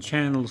possesses and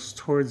channels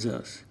towards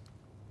us.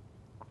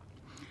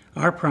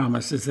 Our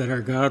promise is that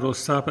our God will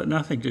stop at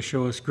nothing to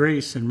show us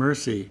grace and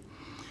mercy,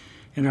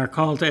 and our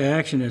call to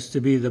action is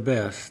to be the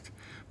best,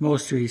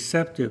 most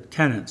receptive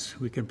tenants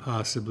we can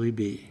possibly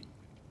be.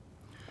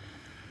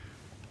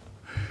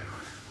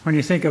 When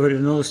you think of it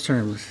in those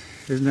terms,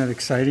 isn't that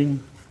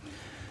exciting?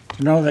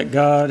 To know that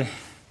God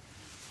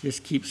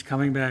just keeps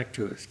coming back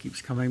to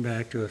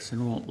us,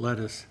 and won't let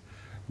us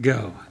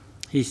go.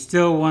 He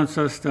still wants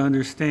us to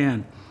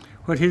understand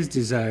what his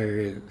desire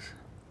is.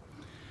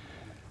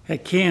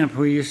 At camp,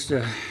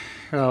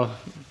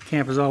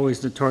 camp is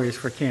always notorious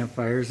for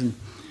campfires, and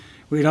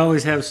we'd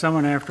always have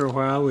someone after a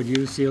while would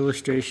use the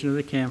illustration of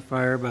the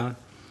campfire about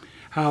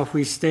how if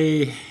we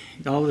stay,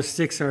 all the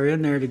sticks are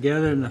in there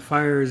together and the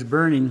fire is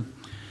burning,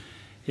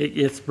 it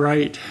gets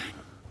bright.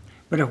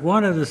 But if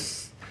one of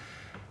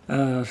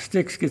the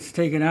sticks gets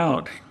taken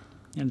out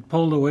and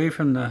pulled away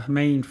from the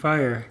main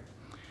fire,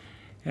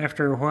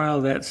 after a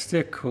while that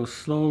stick will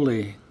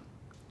slowly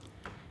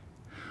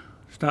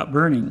stop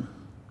burning.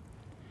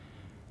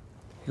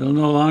 It'll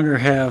no longer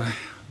have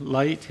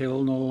light,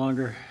 it'll no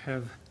longer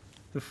have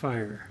the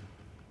fire.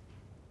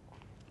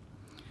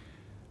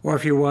 Or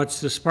if you watch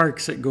the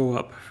sparks that go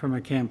up from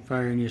a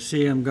campfire and you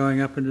see them going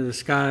up into the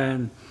sky,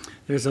 and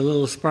there's a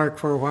little spark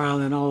for a while,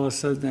 and then all of a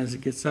sudden as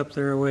it gets up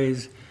there a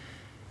ways,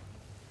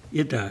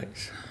 it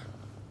dies.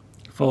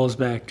 It falls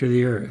back to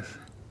the earth.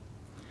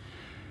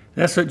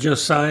 That's what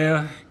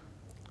Josiah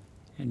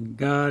and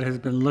God has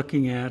been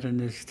looking at in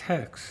this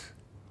text.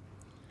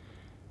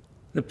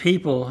 The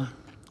people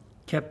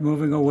kept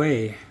moving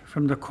away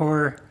from the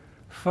core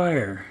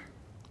fire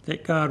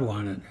that God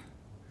wanted.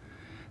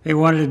 They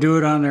wanted to do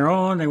it on their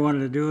own. They wanted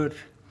to do it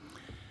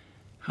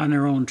on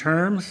their own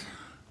terms.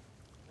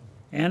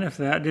 And if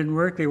that didn't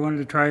work, they wanted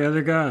to try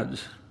other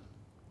gods.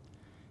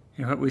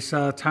 And what we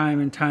saw time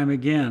and time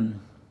again,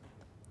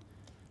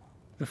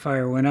 the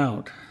fire went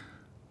out,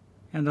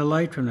 and the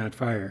light from that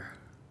fire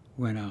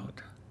went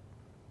out.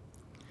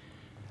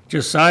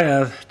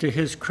 Josiah, to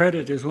his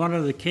credit, is one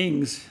of the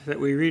kings that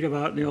we read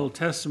about in the Old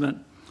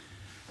Testament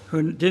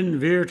who didn't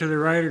veer to the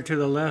right or to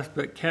the left,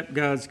 but kept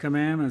God's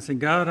commandments, and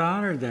God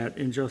honored that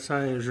in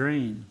Josiah's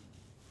reign.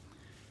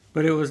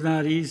 But it was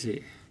not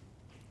easy.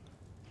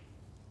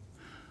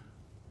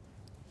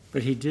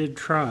 But he did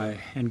try,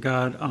 and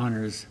God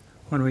honors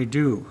when we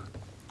do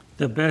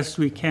the best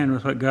we can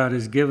with what God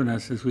has given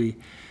us as we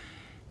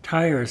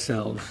tie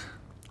ourselves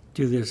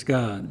to this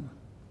God.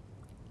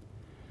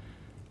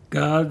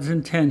 God's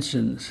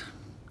intentions.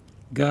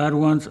 God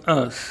wants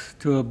us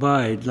to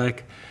abide,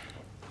 like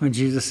when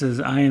Jesus says,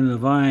 I am the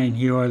vine,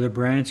 you are the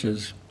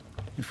branches,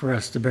 and for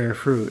us to bear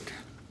fruit.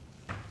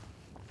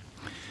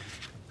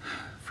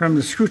 From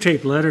the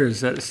Screwtape Letters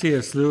that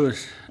C.S.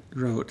 Lewis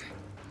wrote,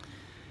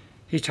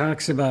 he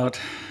talks about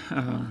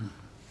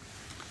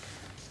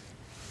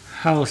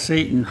how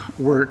Satan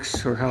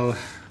works, or how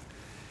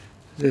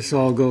this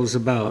all goes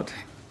about.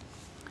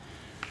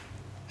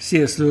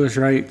 C.S. Lewis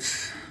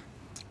writes,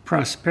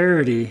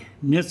 prosperity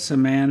knits a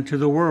man to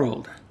the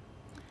world.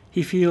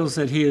 He feels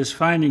that he is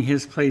finding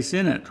his place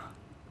in it,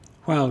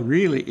 while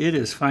really it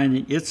is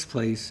finding its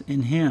place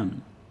in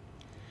him.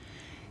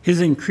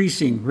 His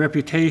increasing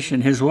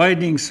reputation, his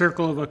widening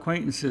circle of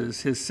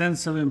acquaintances, his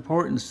sense of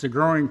importance, the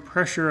growing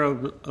pressure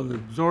of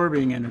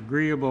absorbing and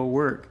agreeable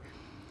work,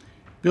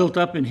 built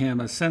up in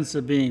him a sense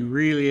of being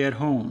really at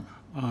home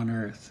on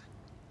earth,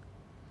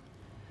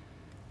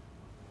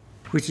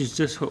 which is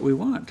just what we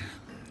want.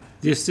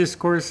 This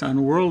discourse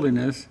on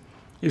worldliness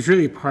is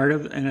really part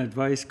of an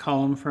advice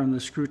column from the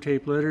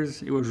Screwtape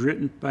Letters. It was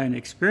written by an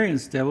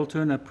experienced devil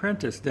to an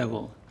apprentice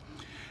devil,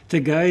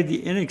 to guide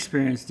the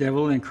inexperienced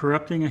devil in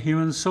corrupting a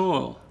human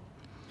soul.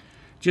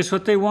 Just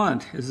what they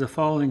want is the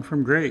falling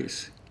from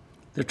grace,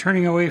 the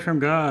turning away from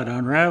God,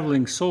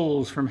 unraveling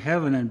souls from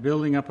heaven and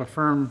building up a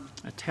firm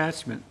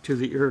attachment to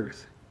the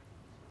earth.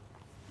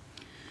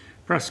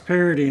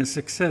 Prosperity and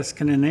success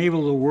can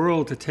enable the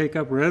world to take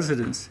up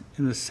residence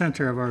in the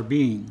center of our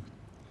being.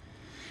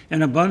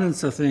 An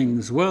abundance of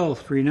things,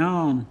 wealth,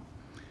 renown,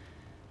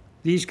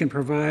 these can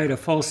provide a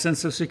false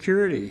sense of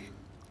security.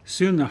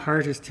 Soon the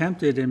heart is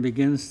tempted and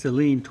begins to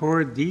lean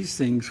toward these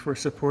things for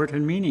support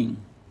and meaning.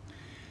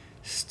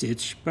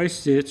 Stitch by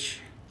stitch,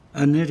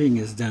 a knitting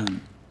is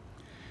done,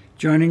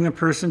 joining the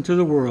person to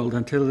the world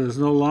until it is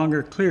no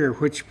longer clear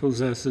which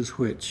possesses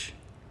which.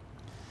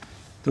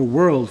 The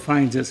world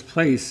finds its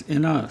place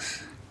in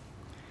us.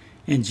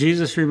 And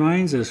Jesus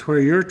reminds us, where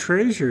your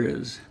treasure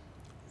is,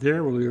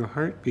 there will your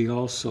heart be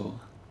also.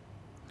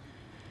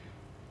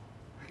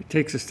 It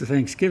takes us to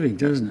Thanksgiving,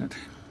 doesn't it?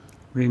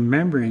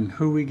 Remembering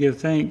who we give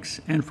thanks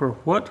and for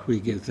what we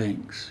give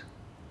thanks.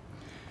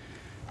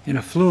 An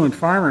affluent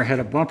farmer had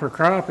a bumper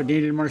crop and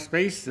needed more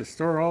space to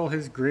store all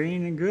his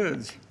grain and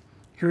goods.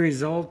 He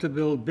resolved to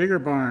build bigger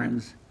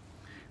barns,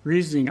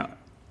 reasoning,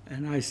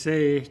 and I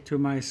say to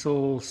my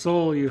soul,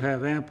 soul, you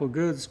have ample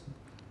goods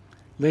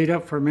laid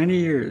up for many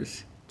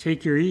years.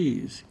 Take your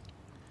ease.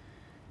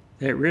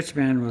 That rich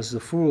man was the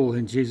fool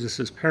in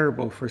Jesus'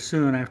 parable, for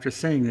soon after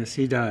saying this,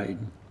 he died.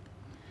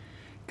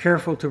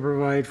 Careful to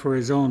provide for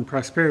his own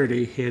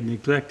prosperity, he had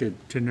neglected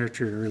to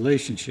nurture a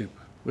relationship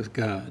with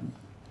God.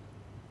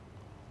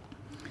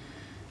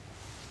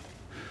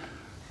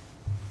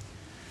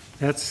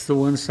 That's the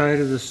one side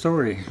of the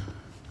story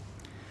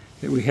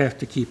that we have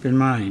to keep in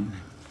mind.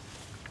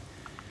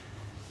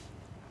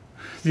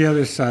 The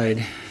other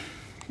side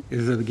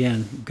is,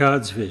 again,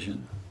 God's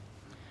vision.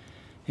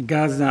 And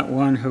God's not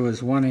one who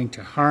is wanting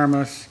to harm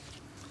us,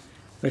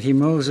 but he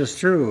moves us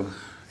through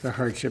the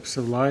hardships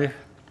of life.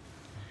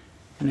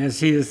 And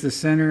as he is the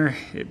center,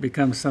 it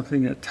becomes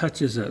something that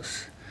touches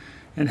us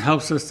and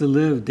helps us to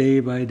live day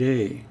by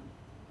day.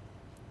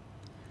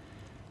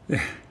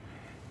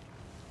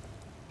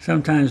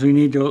 Sometimes we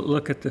need to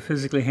look at the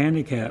physically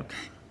handicapped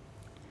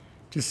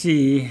to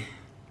see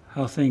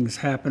how things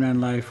happen in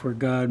life where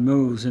God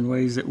moves in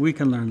ways that we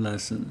can learn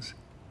lessons.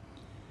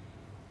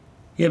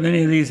 Yet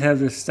many of these have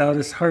the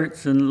stoutest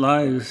hearts and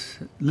lives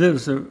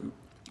the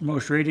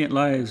most radiant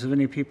lives of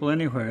any people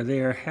anywhere. They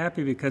are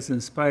happy because in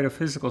spite of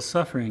physical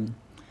suffering,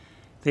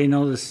 they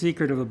know the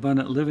secret of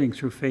abundant living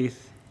through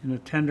faith in the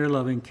tender,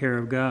 loving care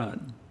of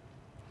God.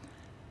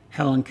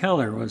 Helen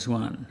Keller was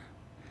one.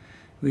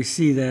 We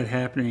see that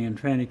happening in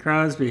Fanny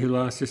Crosby, who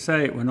lost her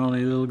sight when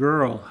only a little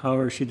girl.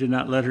 However, she did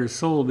not let her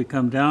soul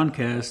become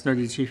downcast, nor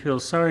did she feel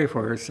sorry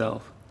for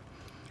herself.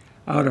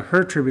 Out of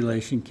her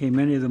tribulation came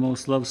many of the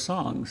most loved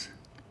songs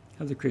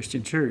of the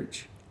Christian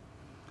church.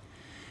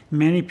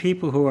 Many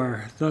people who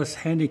are thus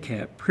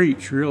handicapped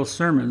preach real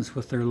sermons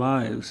with their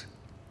lives.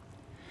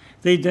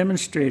 They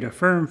demonstrate a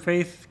firm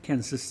faith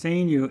can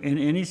sustain you in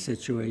any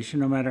situation,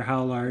 no matter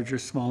how large or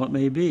small it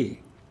may be.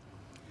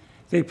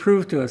 They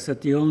prove to us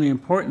that the only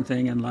important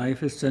thing in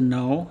life is to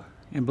know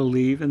and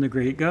believe in the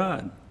great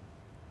God.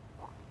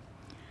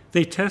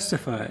 They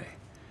testify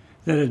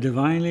that a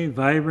divinely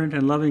vibrant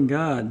and loving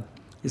God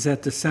is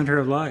at the center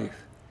of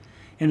life,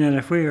 and that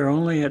if we are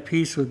only at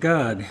peace with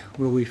God,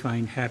 will we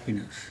find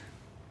happiness.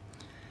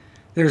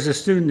 There's a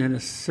student in a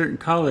certain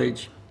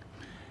college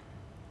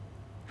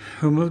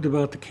who moved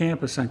about the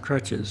campus on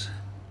crutches.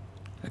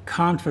 A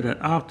confident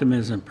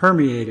optimism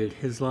permeated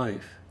his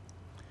life.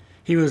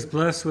 He was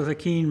blessed with a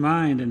keen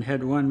mind and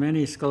had won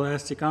many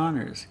scholastic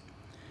honors.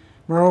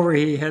 Moreover,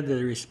 he had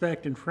the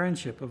respect and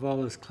friendship of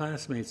all his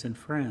classmates and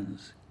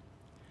friends.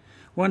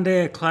 One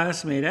day a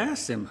classmate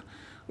asked him,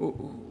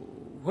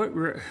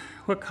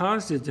 what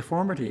caused his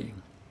deformity?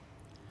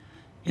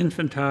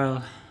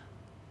 Infantile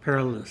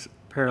paralysis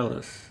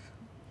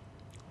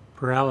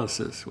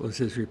was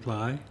his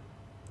reply.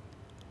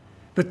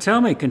 But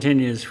tell me,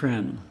 continued his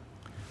friend,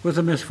 with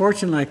a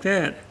misfortune like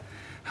that,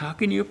 how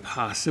can you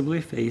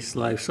possibly face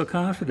life so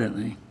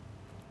confidently?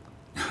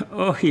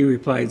 Oh, he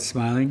replied,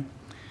 smiling,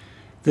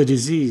 the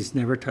disease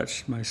never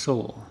touched my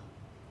soul.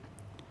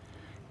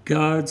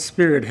 God's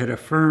Spirit had a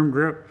firm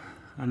grip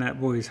on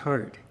that boy's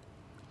heart.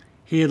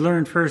 He had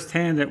learned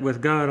firsthand that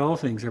with God all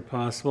things are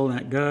possible and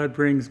that God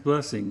brings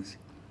blessings,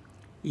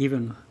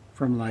 even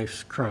from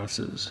life's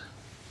crosses.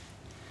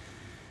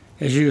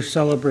 As you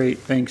celebrate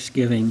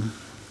Thanksgiving,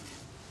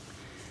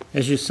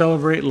 as you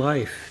celebrate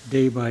life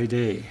day by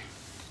day,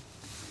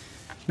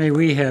 may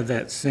we have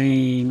that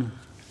same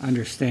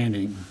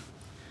understanding.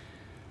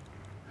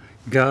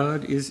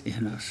 God is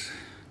in us.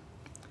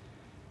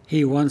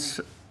 He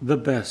wants the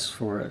best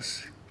for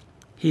us.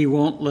 He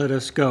won't let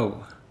us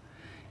go,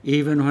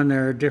 even when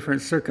there are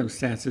different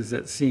circumstances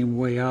that seem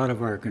way out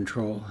of our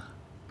control.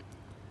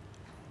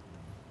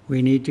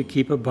 We need to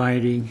keep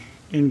abiding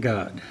in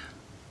God,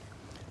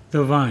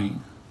 the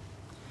vine.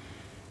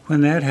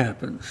 When that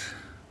happens,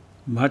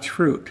 much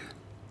fruit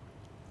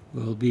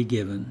will be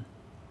given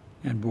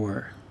and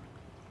bore.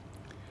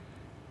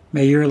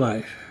 May your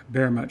life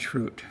bear much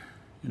fruit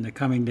in the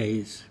coming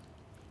days,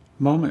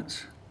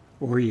 moments,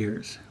 or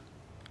years.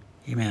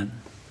 Amen.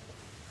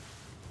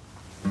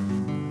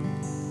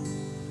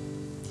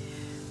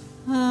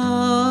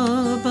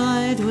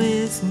 Abide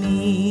with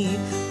me,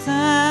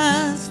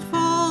 fast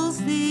falls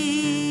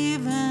the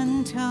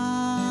eventide.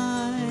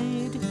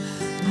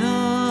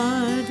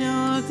 The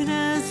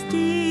darkness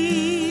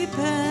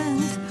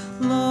deepens,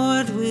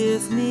 Lord,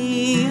 with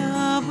me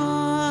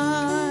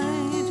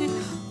abide.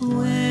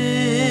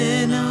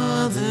 When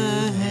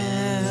other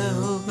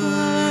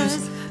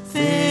helpers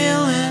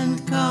fail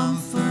and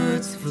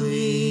comforts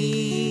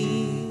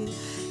flee,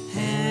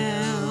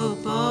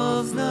 help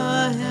of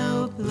the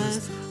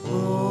helpless,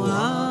 oh,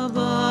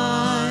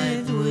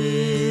 abide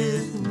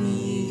with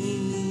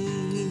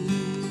me.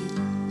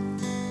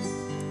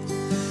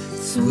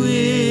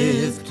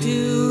 Swift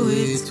to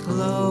its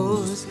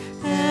close,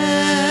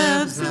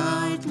 ebbs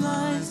out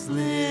life's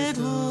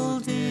little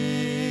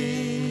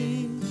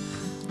day.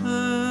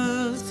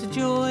 Earth's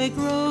joy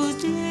grows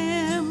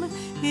dim,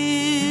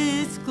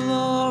 its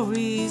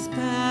glories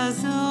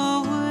pass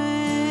away.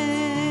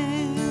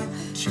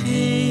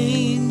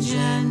 Change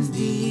and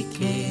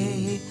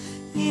decay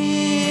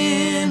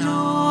in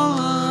all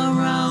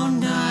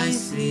around I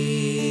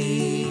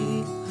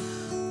see.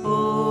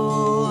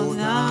 O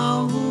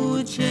thou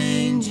who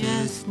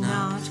changest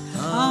not,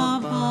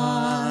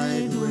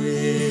 abide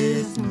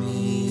with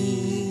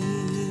me.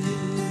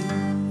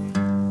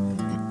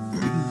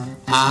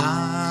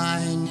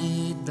 I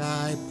need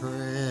thy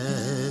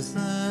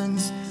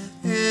presence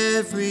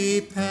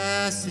every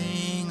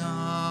passing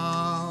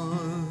hour.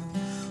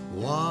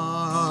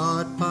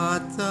 What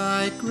but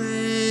thy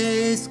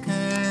grace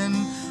can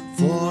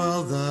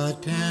foil the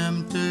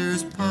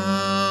tempter's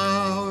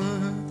power?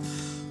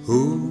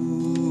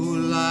 Who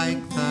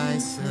like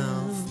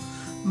thyself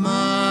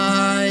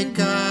my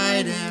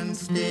guide and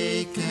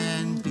stay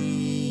can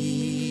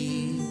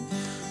be?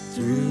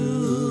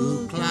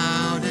 Through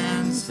cloud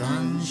and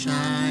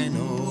sunshine,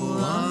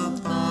 oh,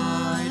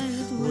 abide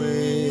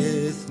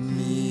with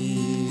me.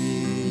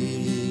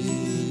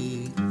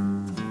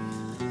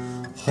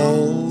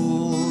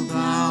 Hold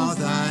thou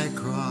thy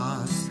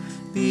cross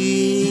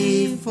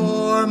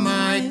before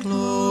my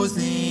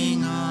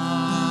closing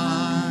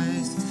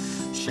eyes.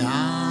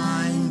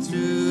 Shine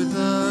through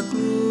the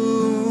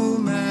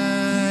gloom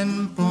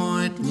and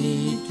point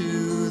me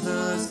to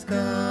the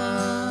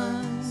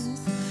skies.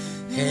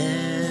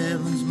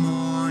 Heaven's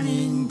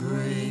morning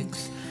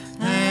breaks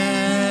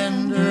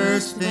and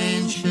earth's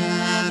faint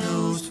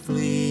shadows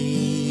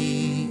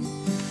flee.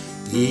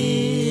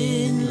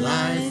 In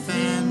life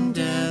and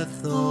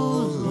death,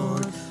 O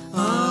Lord,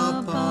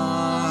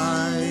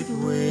 abide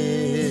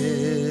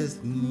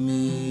with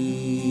me.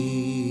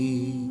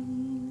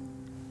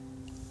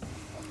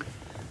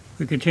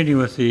 We continue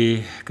with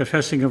the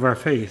confessing of our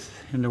faith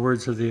in the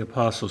words of the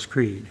Apostles'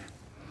 Creed.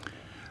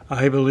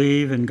 I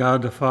believe in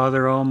God the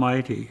Father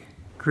Almighty,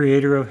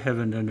 creator of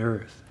heaven and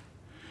earth.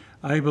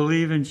 I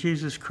believe in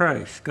Jesus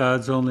Christ,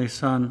 God's only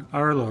Son,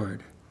 our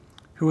Lord,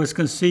 who was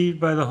conceived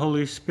by the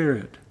Holy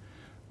Spirit,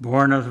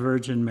 born of the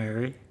Virgin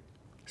Mary,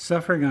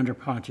 suffering under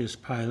Pontius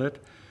Pilate,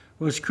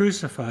 was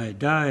crucified,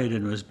 died,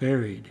 and was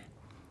buried.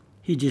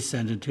 He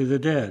descended to the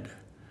dead.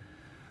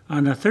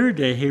 On the third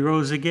day he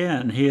rose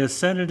again. He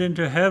ascended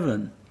into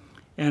heaven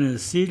and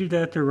is seated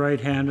at the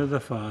right hand of the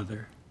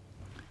Father.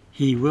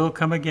 He will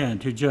come again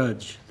to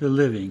judge the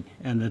living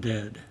and the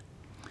dead.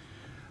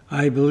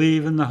 I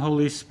believe in the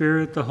Holy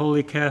Spirit, the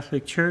Holy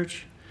Catholic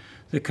Church,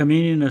 the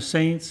communion of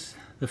saints,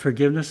 the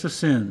forgiveness of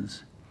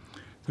sins,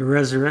 the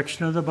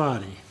resurrection of the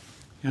body,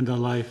 and the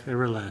life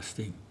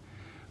everlasting.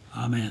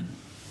 Amen.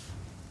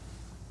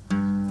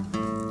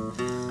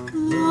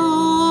 Lord,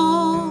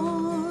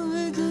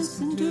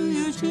 listen to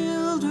your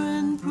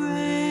children praying.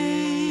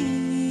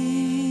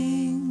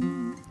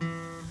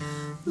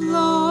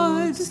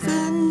 Lord,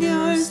 send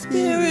your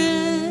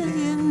Spirit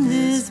in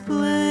this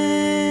place.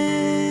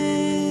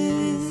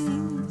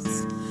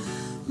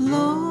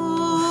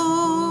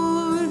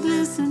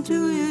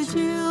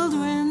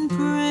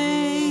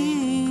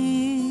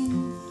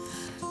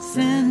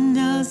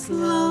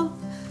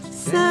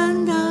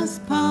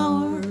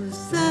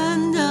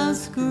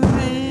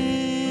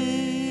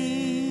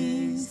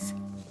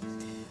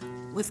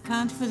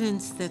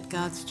 confidence that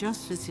God's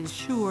justice is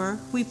sure,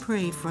 we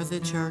pray for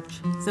the church,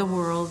 the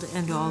world,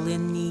 and all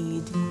in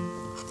need.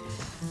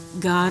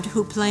 God,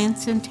 who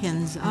plants and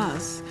tends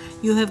us,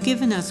 you have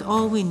given us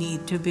all we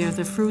need to bear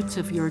the fruits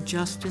of your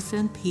justice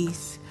and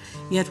peace,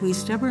 yet we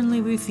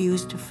stubbornly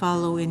refuse to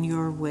follow in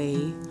your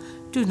way.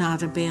 Do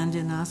not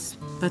abandon us,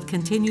 but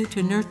continue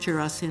to nurture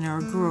us in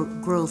our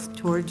growth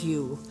toward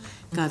you.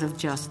 God of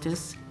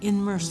justice, in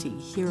mercy,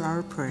 hear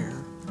our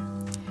prayer.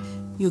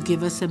 You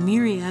give us a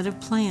myriad of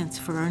plants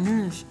for our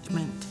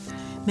nourishment.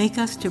 Make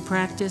us to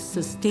practice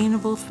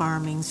sustainable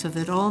farming so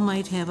that all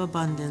might have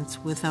abundance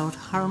without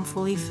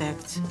harmful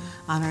effects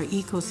on our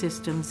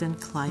ecosystems and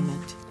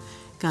climate.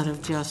 God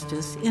of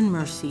justice, in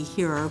mercy,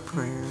 hear our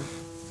prayer.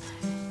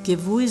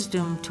 Give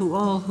wisdom to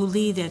all who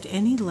lead at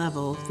any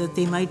level, that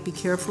they might be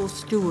careful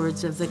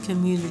stewards of the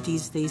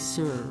communities they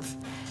serve.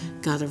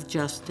 God of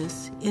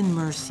justice, in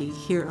mercy,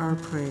 hear our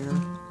prayer.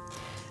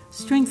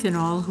 Strengthen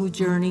all who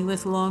journey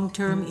with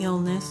long-term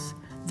illness,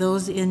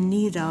 those in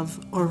need of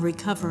or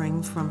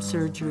recovering from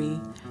surgery,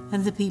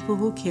 and the people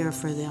who care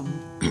for them.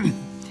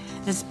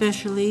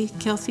 Especially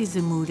Kelsey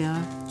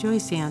Zamuda,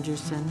 Joyce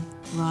Anderson,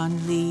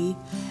 Ron Lee,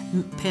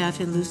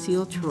 Pat and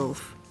Lucille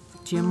Trofe,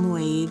 Jim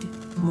Wade,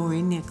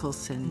 Maury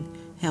Nicholson,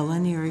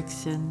 Helen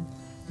Erickson,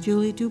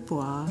 Julie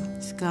Dubois,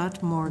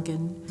 Scott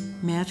Morgan,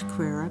 Matt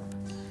Crarup,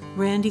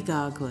 Randy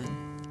Goglin,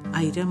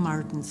 Ida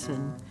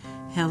Martinson,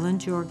 Helen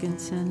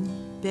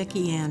Jorgensen,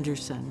 Becky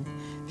Anderson,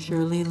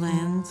 Shirley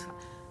Lenz,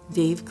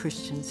 Dave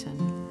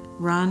Christensen,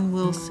 Ron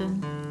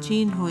Wilson,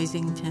 Jean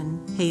Hoisington,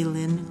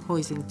 Haylin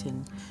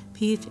Hoisington,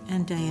 Pete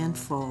and Diane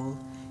Fall,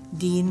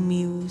 Dean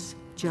Muse,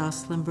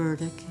 Jocelyn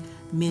Burdick,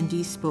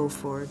 Mindy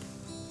Spoford.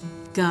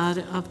 God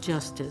of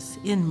justice,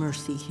 in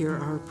mercy, hear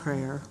our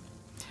prayer.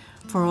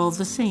 For all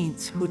the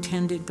saints who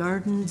tended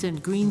gardens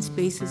and green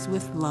spaces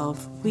with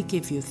love, we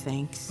give you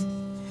thanks.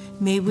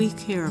 May we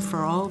care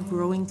for all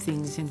growing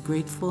things in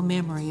grateful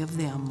memory of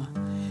them.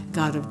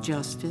 God of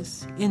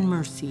justice, in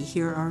mercy,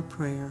 hear our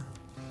prayer.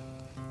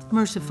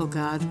 Merciful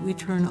God, we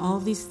turn all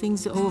these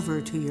things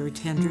over to your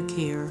tender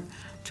care,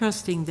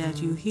 trusting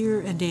that you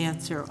hear and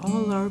answer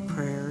all our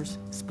prayers,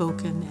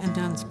 spoken and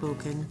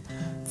unspoken,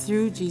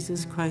 through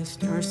Jesus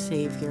Christ our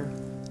Savior.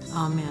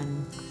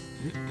 Amen.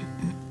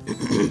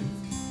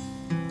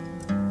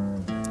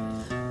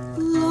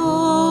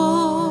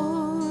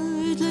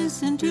 Lord,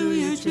 listen to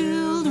your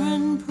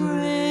children praying.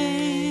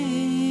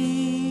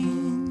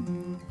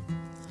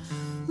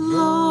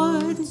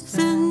 Lord,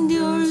 send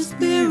your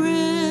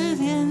Spirit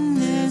in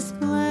this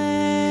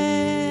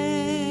place.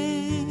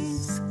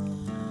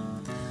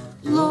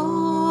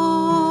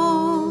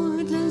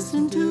 Lord,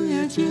 listen to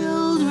your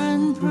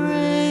children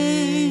praying.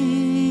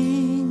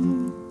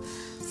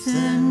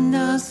 Send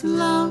us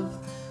love,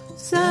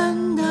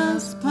 send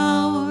us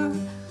power,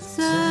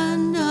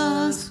 send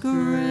us grace.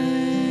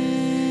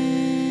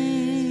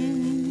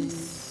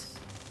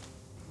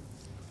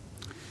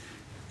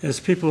 As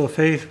people of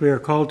faith, we are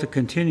called to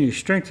continue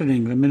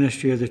strengthening the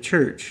ministry of the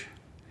church,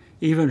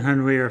 even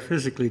when we are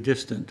physically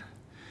distant.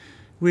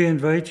 We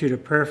invite you to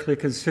prayerfully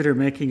consider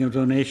making a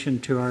donation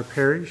to our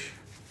parish,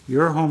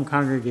 your home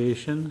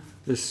congregation,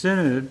 the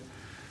synod,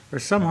 or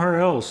somewhere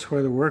else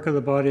where the work of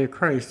the body of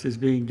Christ is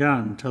being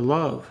done to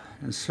love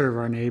and serve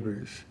our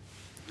neighbors.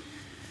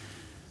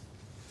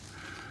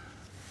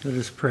 Let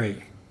us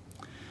pray.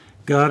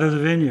 God of the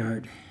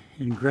vineyard,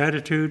 in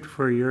gratitude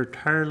for your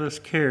tireless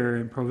care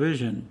and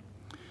provision,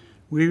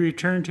 we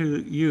return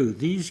to you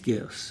these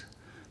gifts,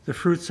 the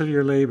fruits of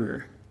your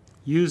labor.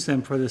 Use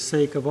them for the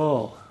sake of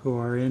all who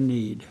are in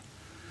need.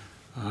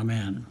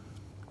 Amen.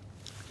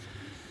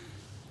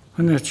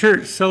 When the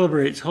church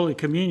celebrates Holy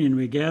Communion,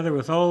 we gather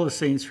with all the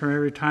saints from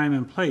every time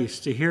and place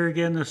to hear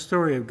again the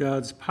story of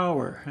God's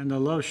power and the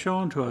love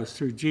shown to us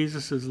through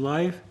Jesus'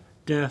 life,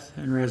 death,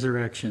 and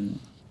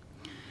resurrection.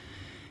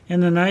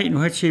 In the night in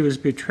which he was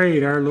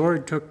betrayed, our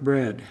Lord took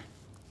bread,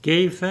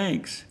 gave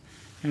thanks,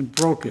 and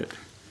broke it,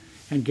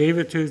 and gave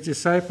it to his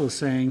disciples,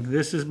 saying,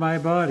 "This is my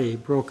body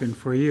broken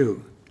for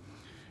you.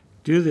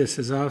 Do this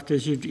as often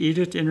as you eat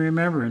it in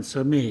remembrance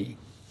of me."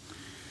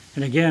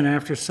 And again,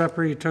 after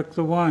supper, he took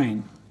the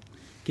wine,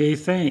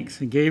 gave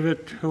thanks, and gave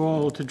it to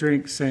all to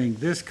drink, saying,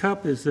 "This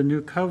cup is the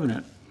new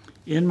covenant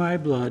in my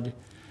blood,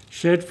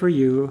 shed for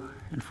you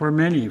and for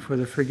many for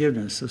the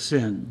forgiveness of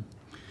sin.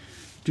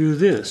 Do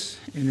this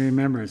in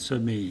remembrance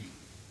of me."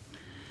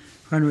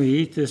 When we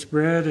eat this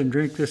bread and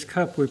drink this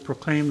cup, we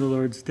proclaim the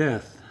Lord's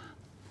death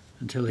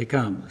until he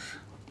comes.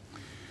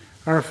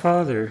 Our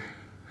Father,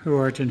 who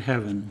art in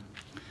heaven,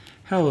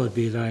 hallowed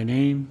be thy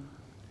name.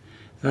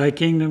 Thy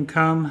kingdom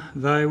come,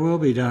 thy will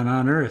be done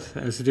on earth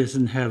as it is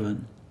in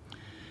heaven.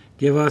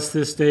 Give us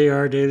this day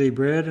our daily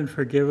bread, and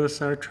forgive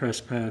us our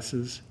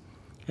trespasses,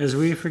 as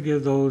we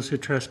forgive those who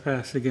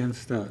trespass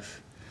against us.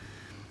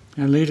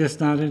 And lead us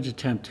not into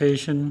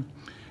temptation,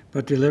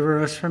 but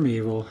deliver us from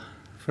evil.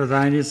 For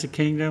thine is the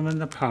kingdom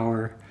and the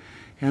power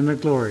and the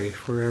glory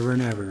forever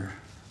and ever.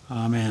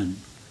 Amen.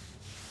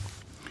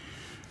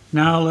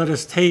 Now let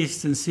us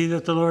taste and see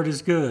that the Lord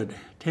is good.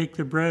 Take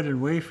the bread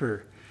and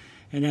wafer,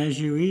 and as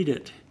you eat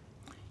it,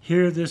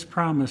 Hear this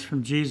promise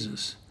from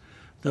Jesus,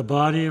 the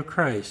body of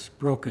Christ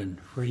broken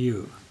for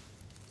you.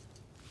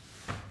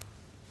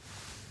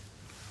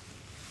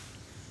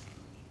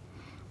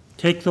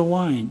 Take the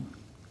wine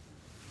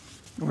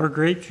or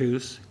grape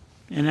juice,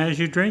 and as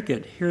you drink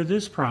it, hear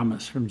this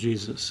promise from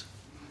Jesus,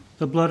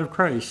 the blood of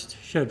Christ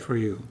shed for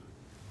you.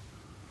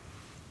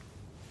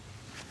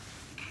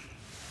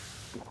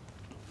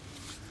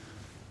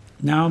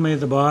 Now may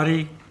the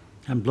body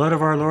and blood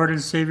of our Lord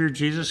and Savior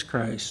Jesus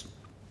Christ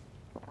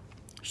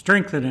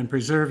strengthen and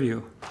preserve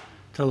you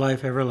to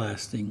life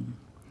everlasting.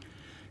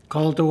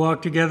 Called to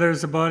walk together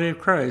as the body of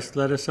Christ,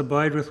 let us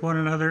abide with one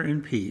another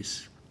in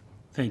peace.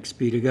 Thanks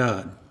be to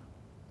God.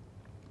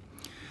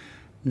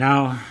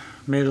 Now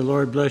may the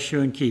Lord bless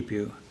you and keep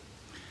you.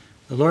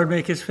 The Lord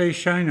make his face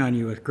shine on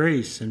you with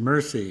grace and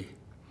mercy.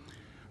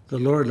 The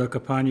Lord look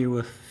upon you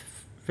with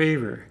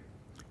favor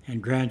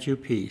and grant you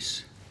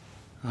peace.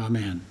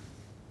 Amen.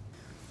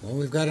 Well,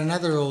 we've got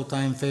another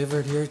old-time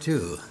favorite here,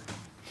 too.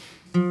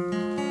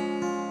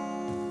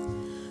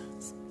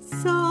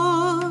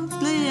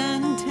 Softly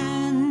and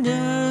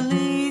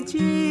tenderly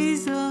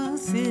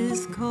Jesus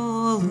is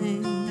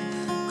calling,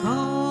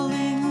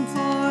 calling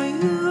for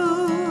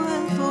you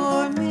and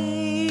for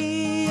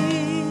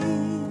me.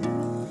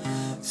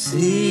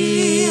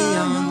 See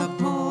on the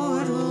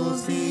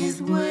portals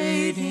he's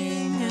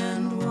waiting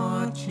and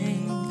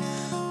watching,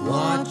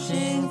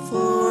 watching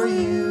for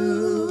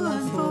you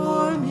and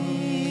for me.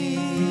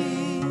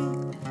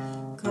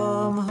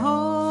 Come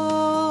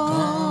home,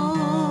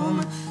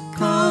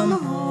 come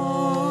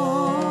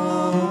home.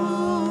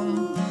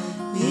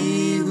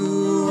 Ye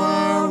who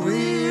are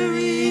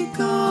weary,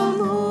 come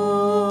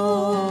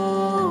home.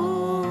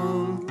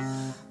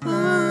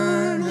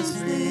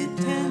 Earnestly,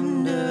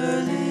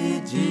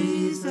 tenderly,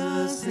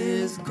 Jesus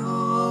is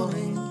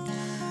calling,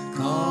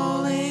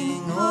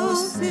 calling, O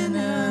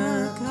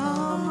sinner,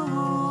 come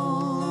home.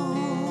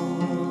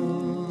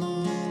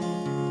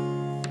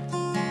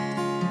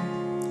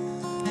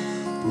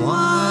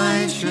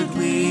 Why should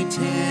we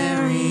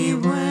tarry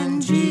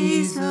when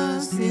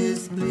Jesus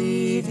is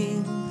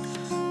bleeding,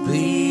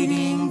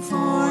 bleeding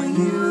for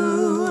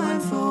you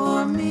and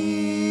for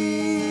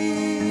me?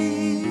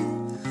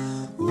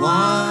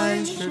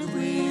 Why should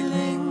we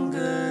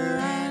linger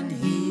and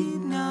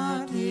heed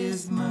not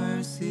his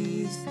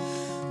mercies,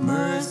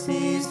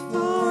 mercies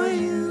for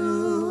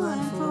you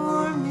and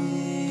for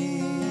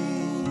me?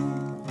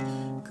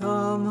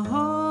 Come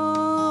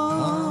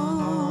home,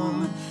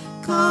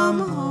 come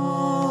home.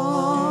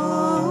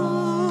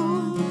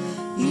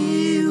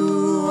 Ye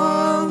who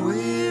are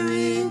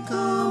weary,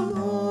 come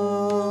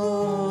home.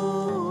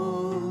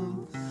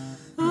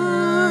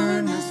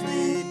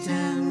 Earnestly,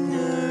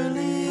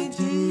 tenderly,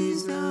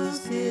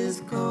 Jesus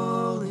is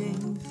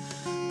calling,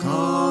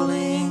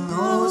 calling,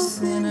 O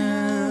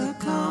sinner,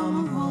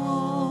 come home.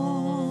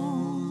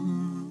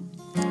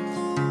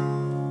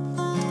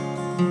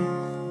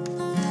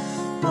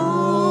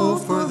 Oh,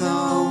 for the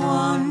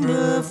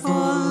wonderful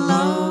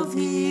love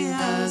he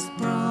has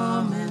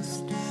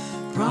promised,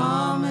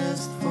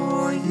 promised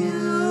for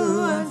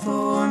you and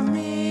for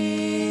me.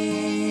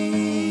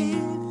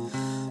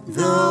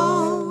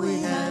 Though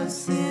we have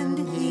sinned,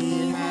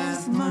 he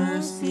has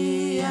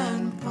mercy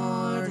and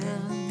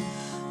pardon,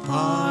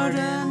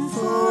 pardon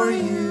for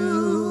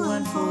you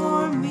and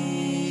for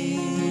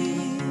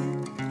me.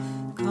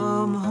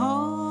 Come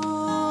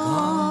home,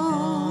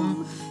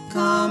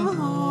 come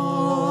home.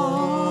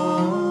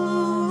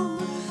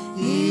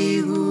 Ye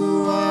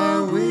who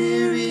are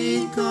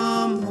weary,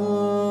 come home.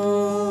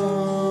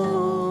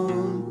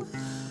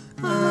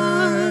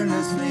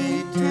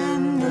 Earnestly,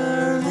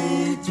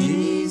 tenderly,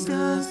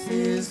 Jesus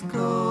is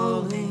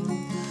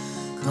calling,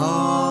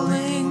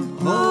 calling,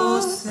 O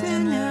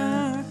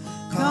sinner,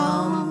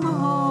 come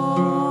home.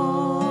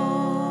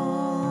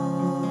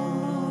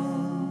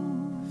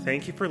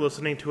 Thank you for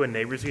listening to a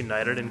Neighbors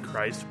United in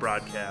Christ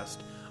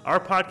broadcast. Our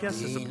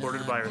podcast is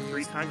supported by our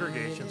three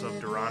congregations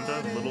of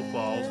Deronda, Little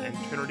Falls, and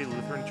Trinity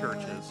Lutheran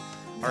Churches.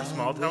 Our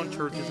small town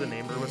church is in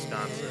Amer,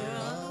 Wisconsin.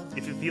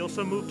 If you feel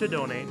so moved to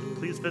donate,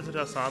 please visit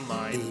us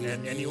online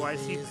at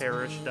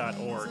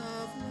nuicparish.org.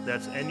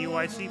 That's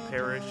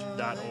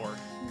nuicparish.org.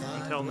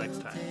 Until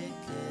next time.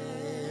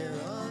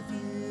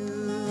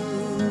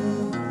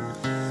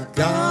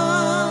 God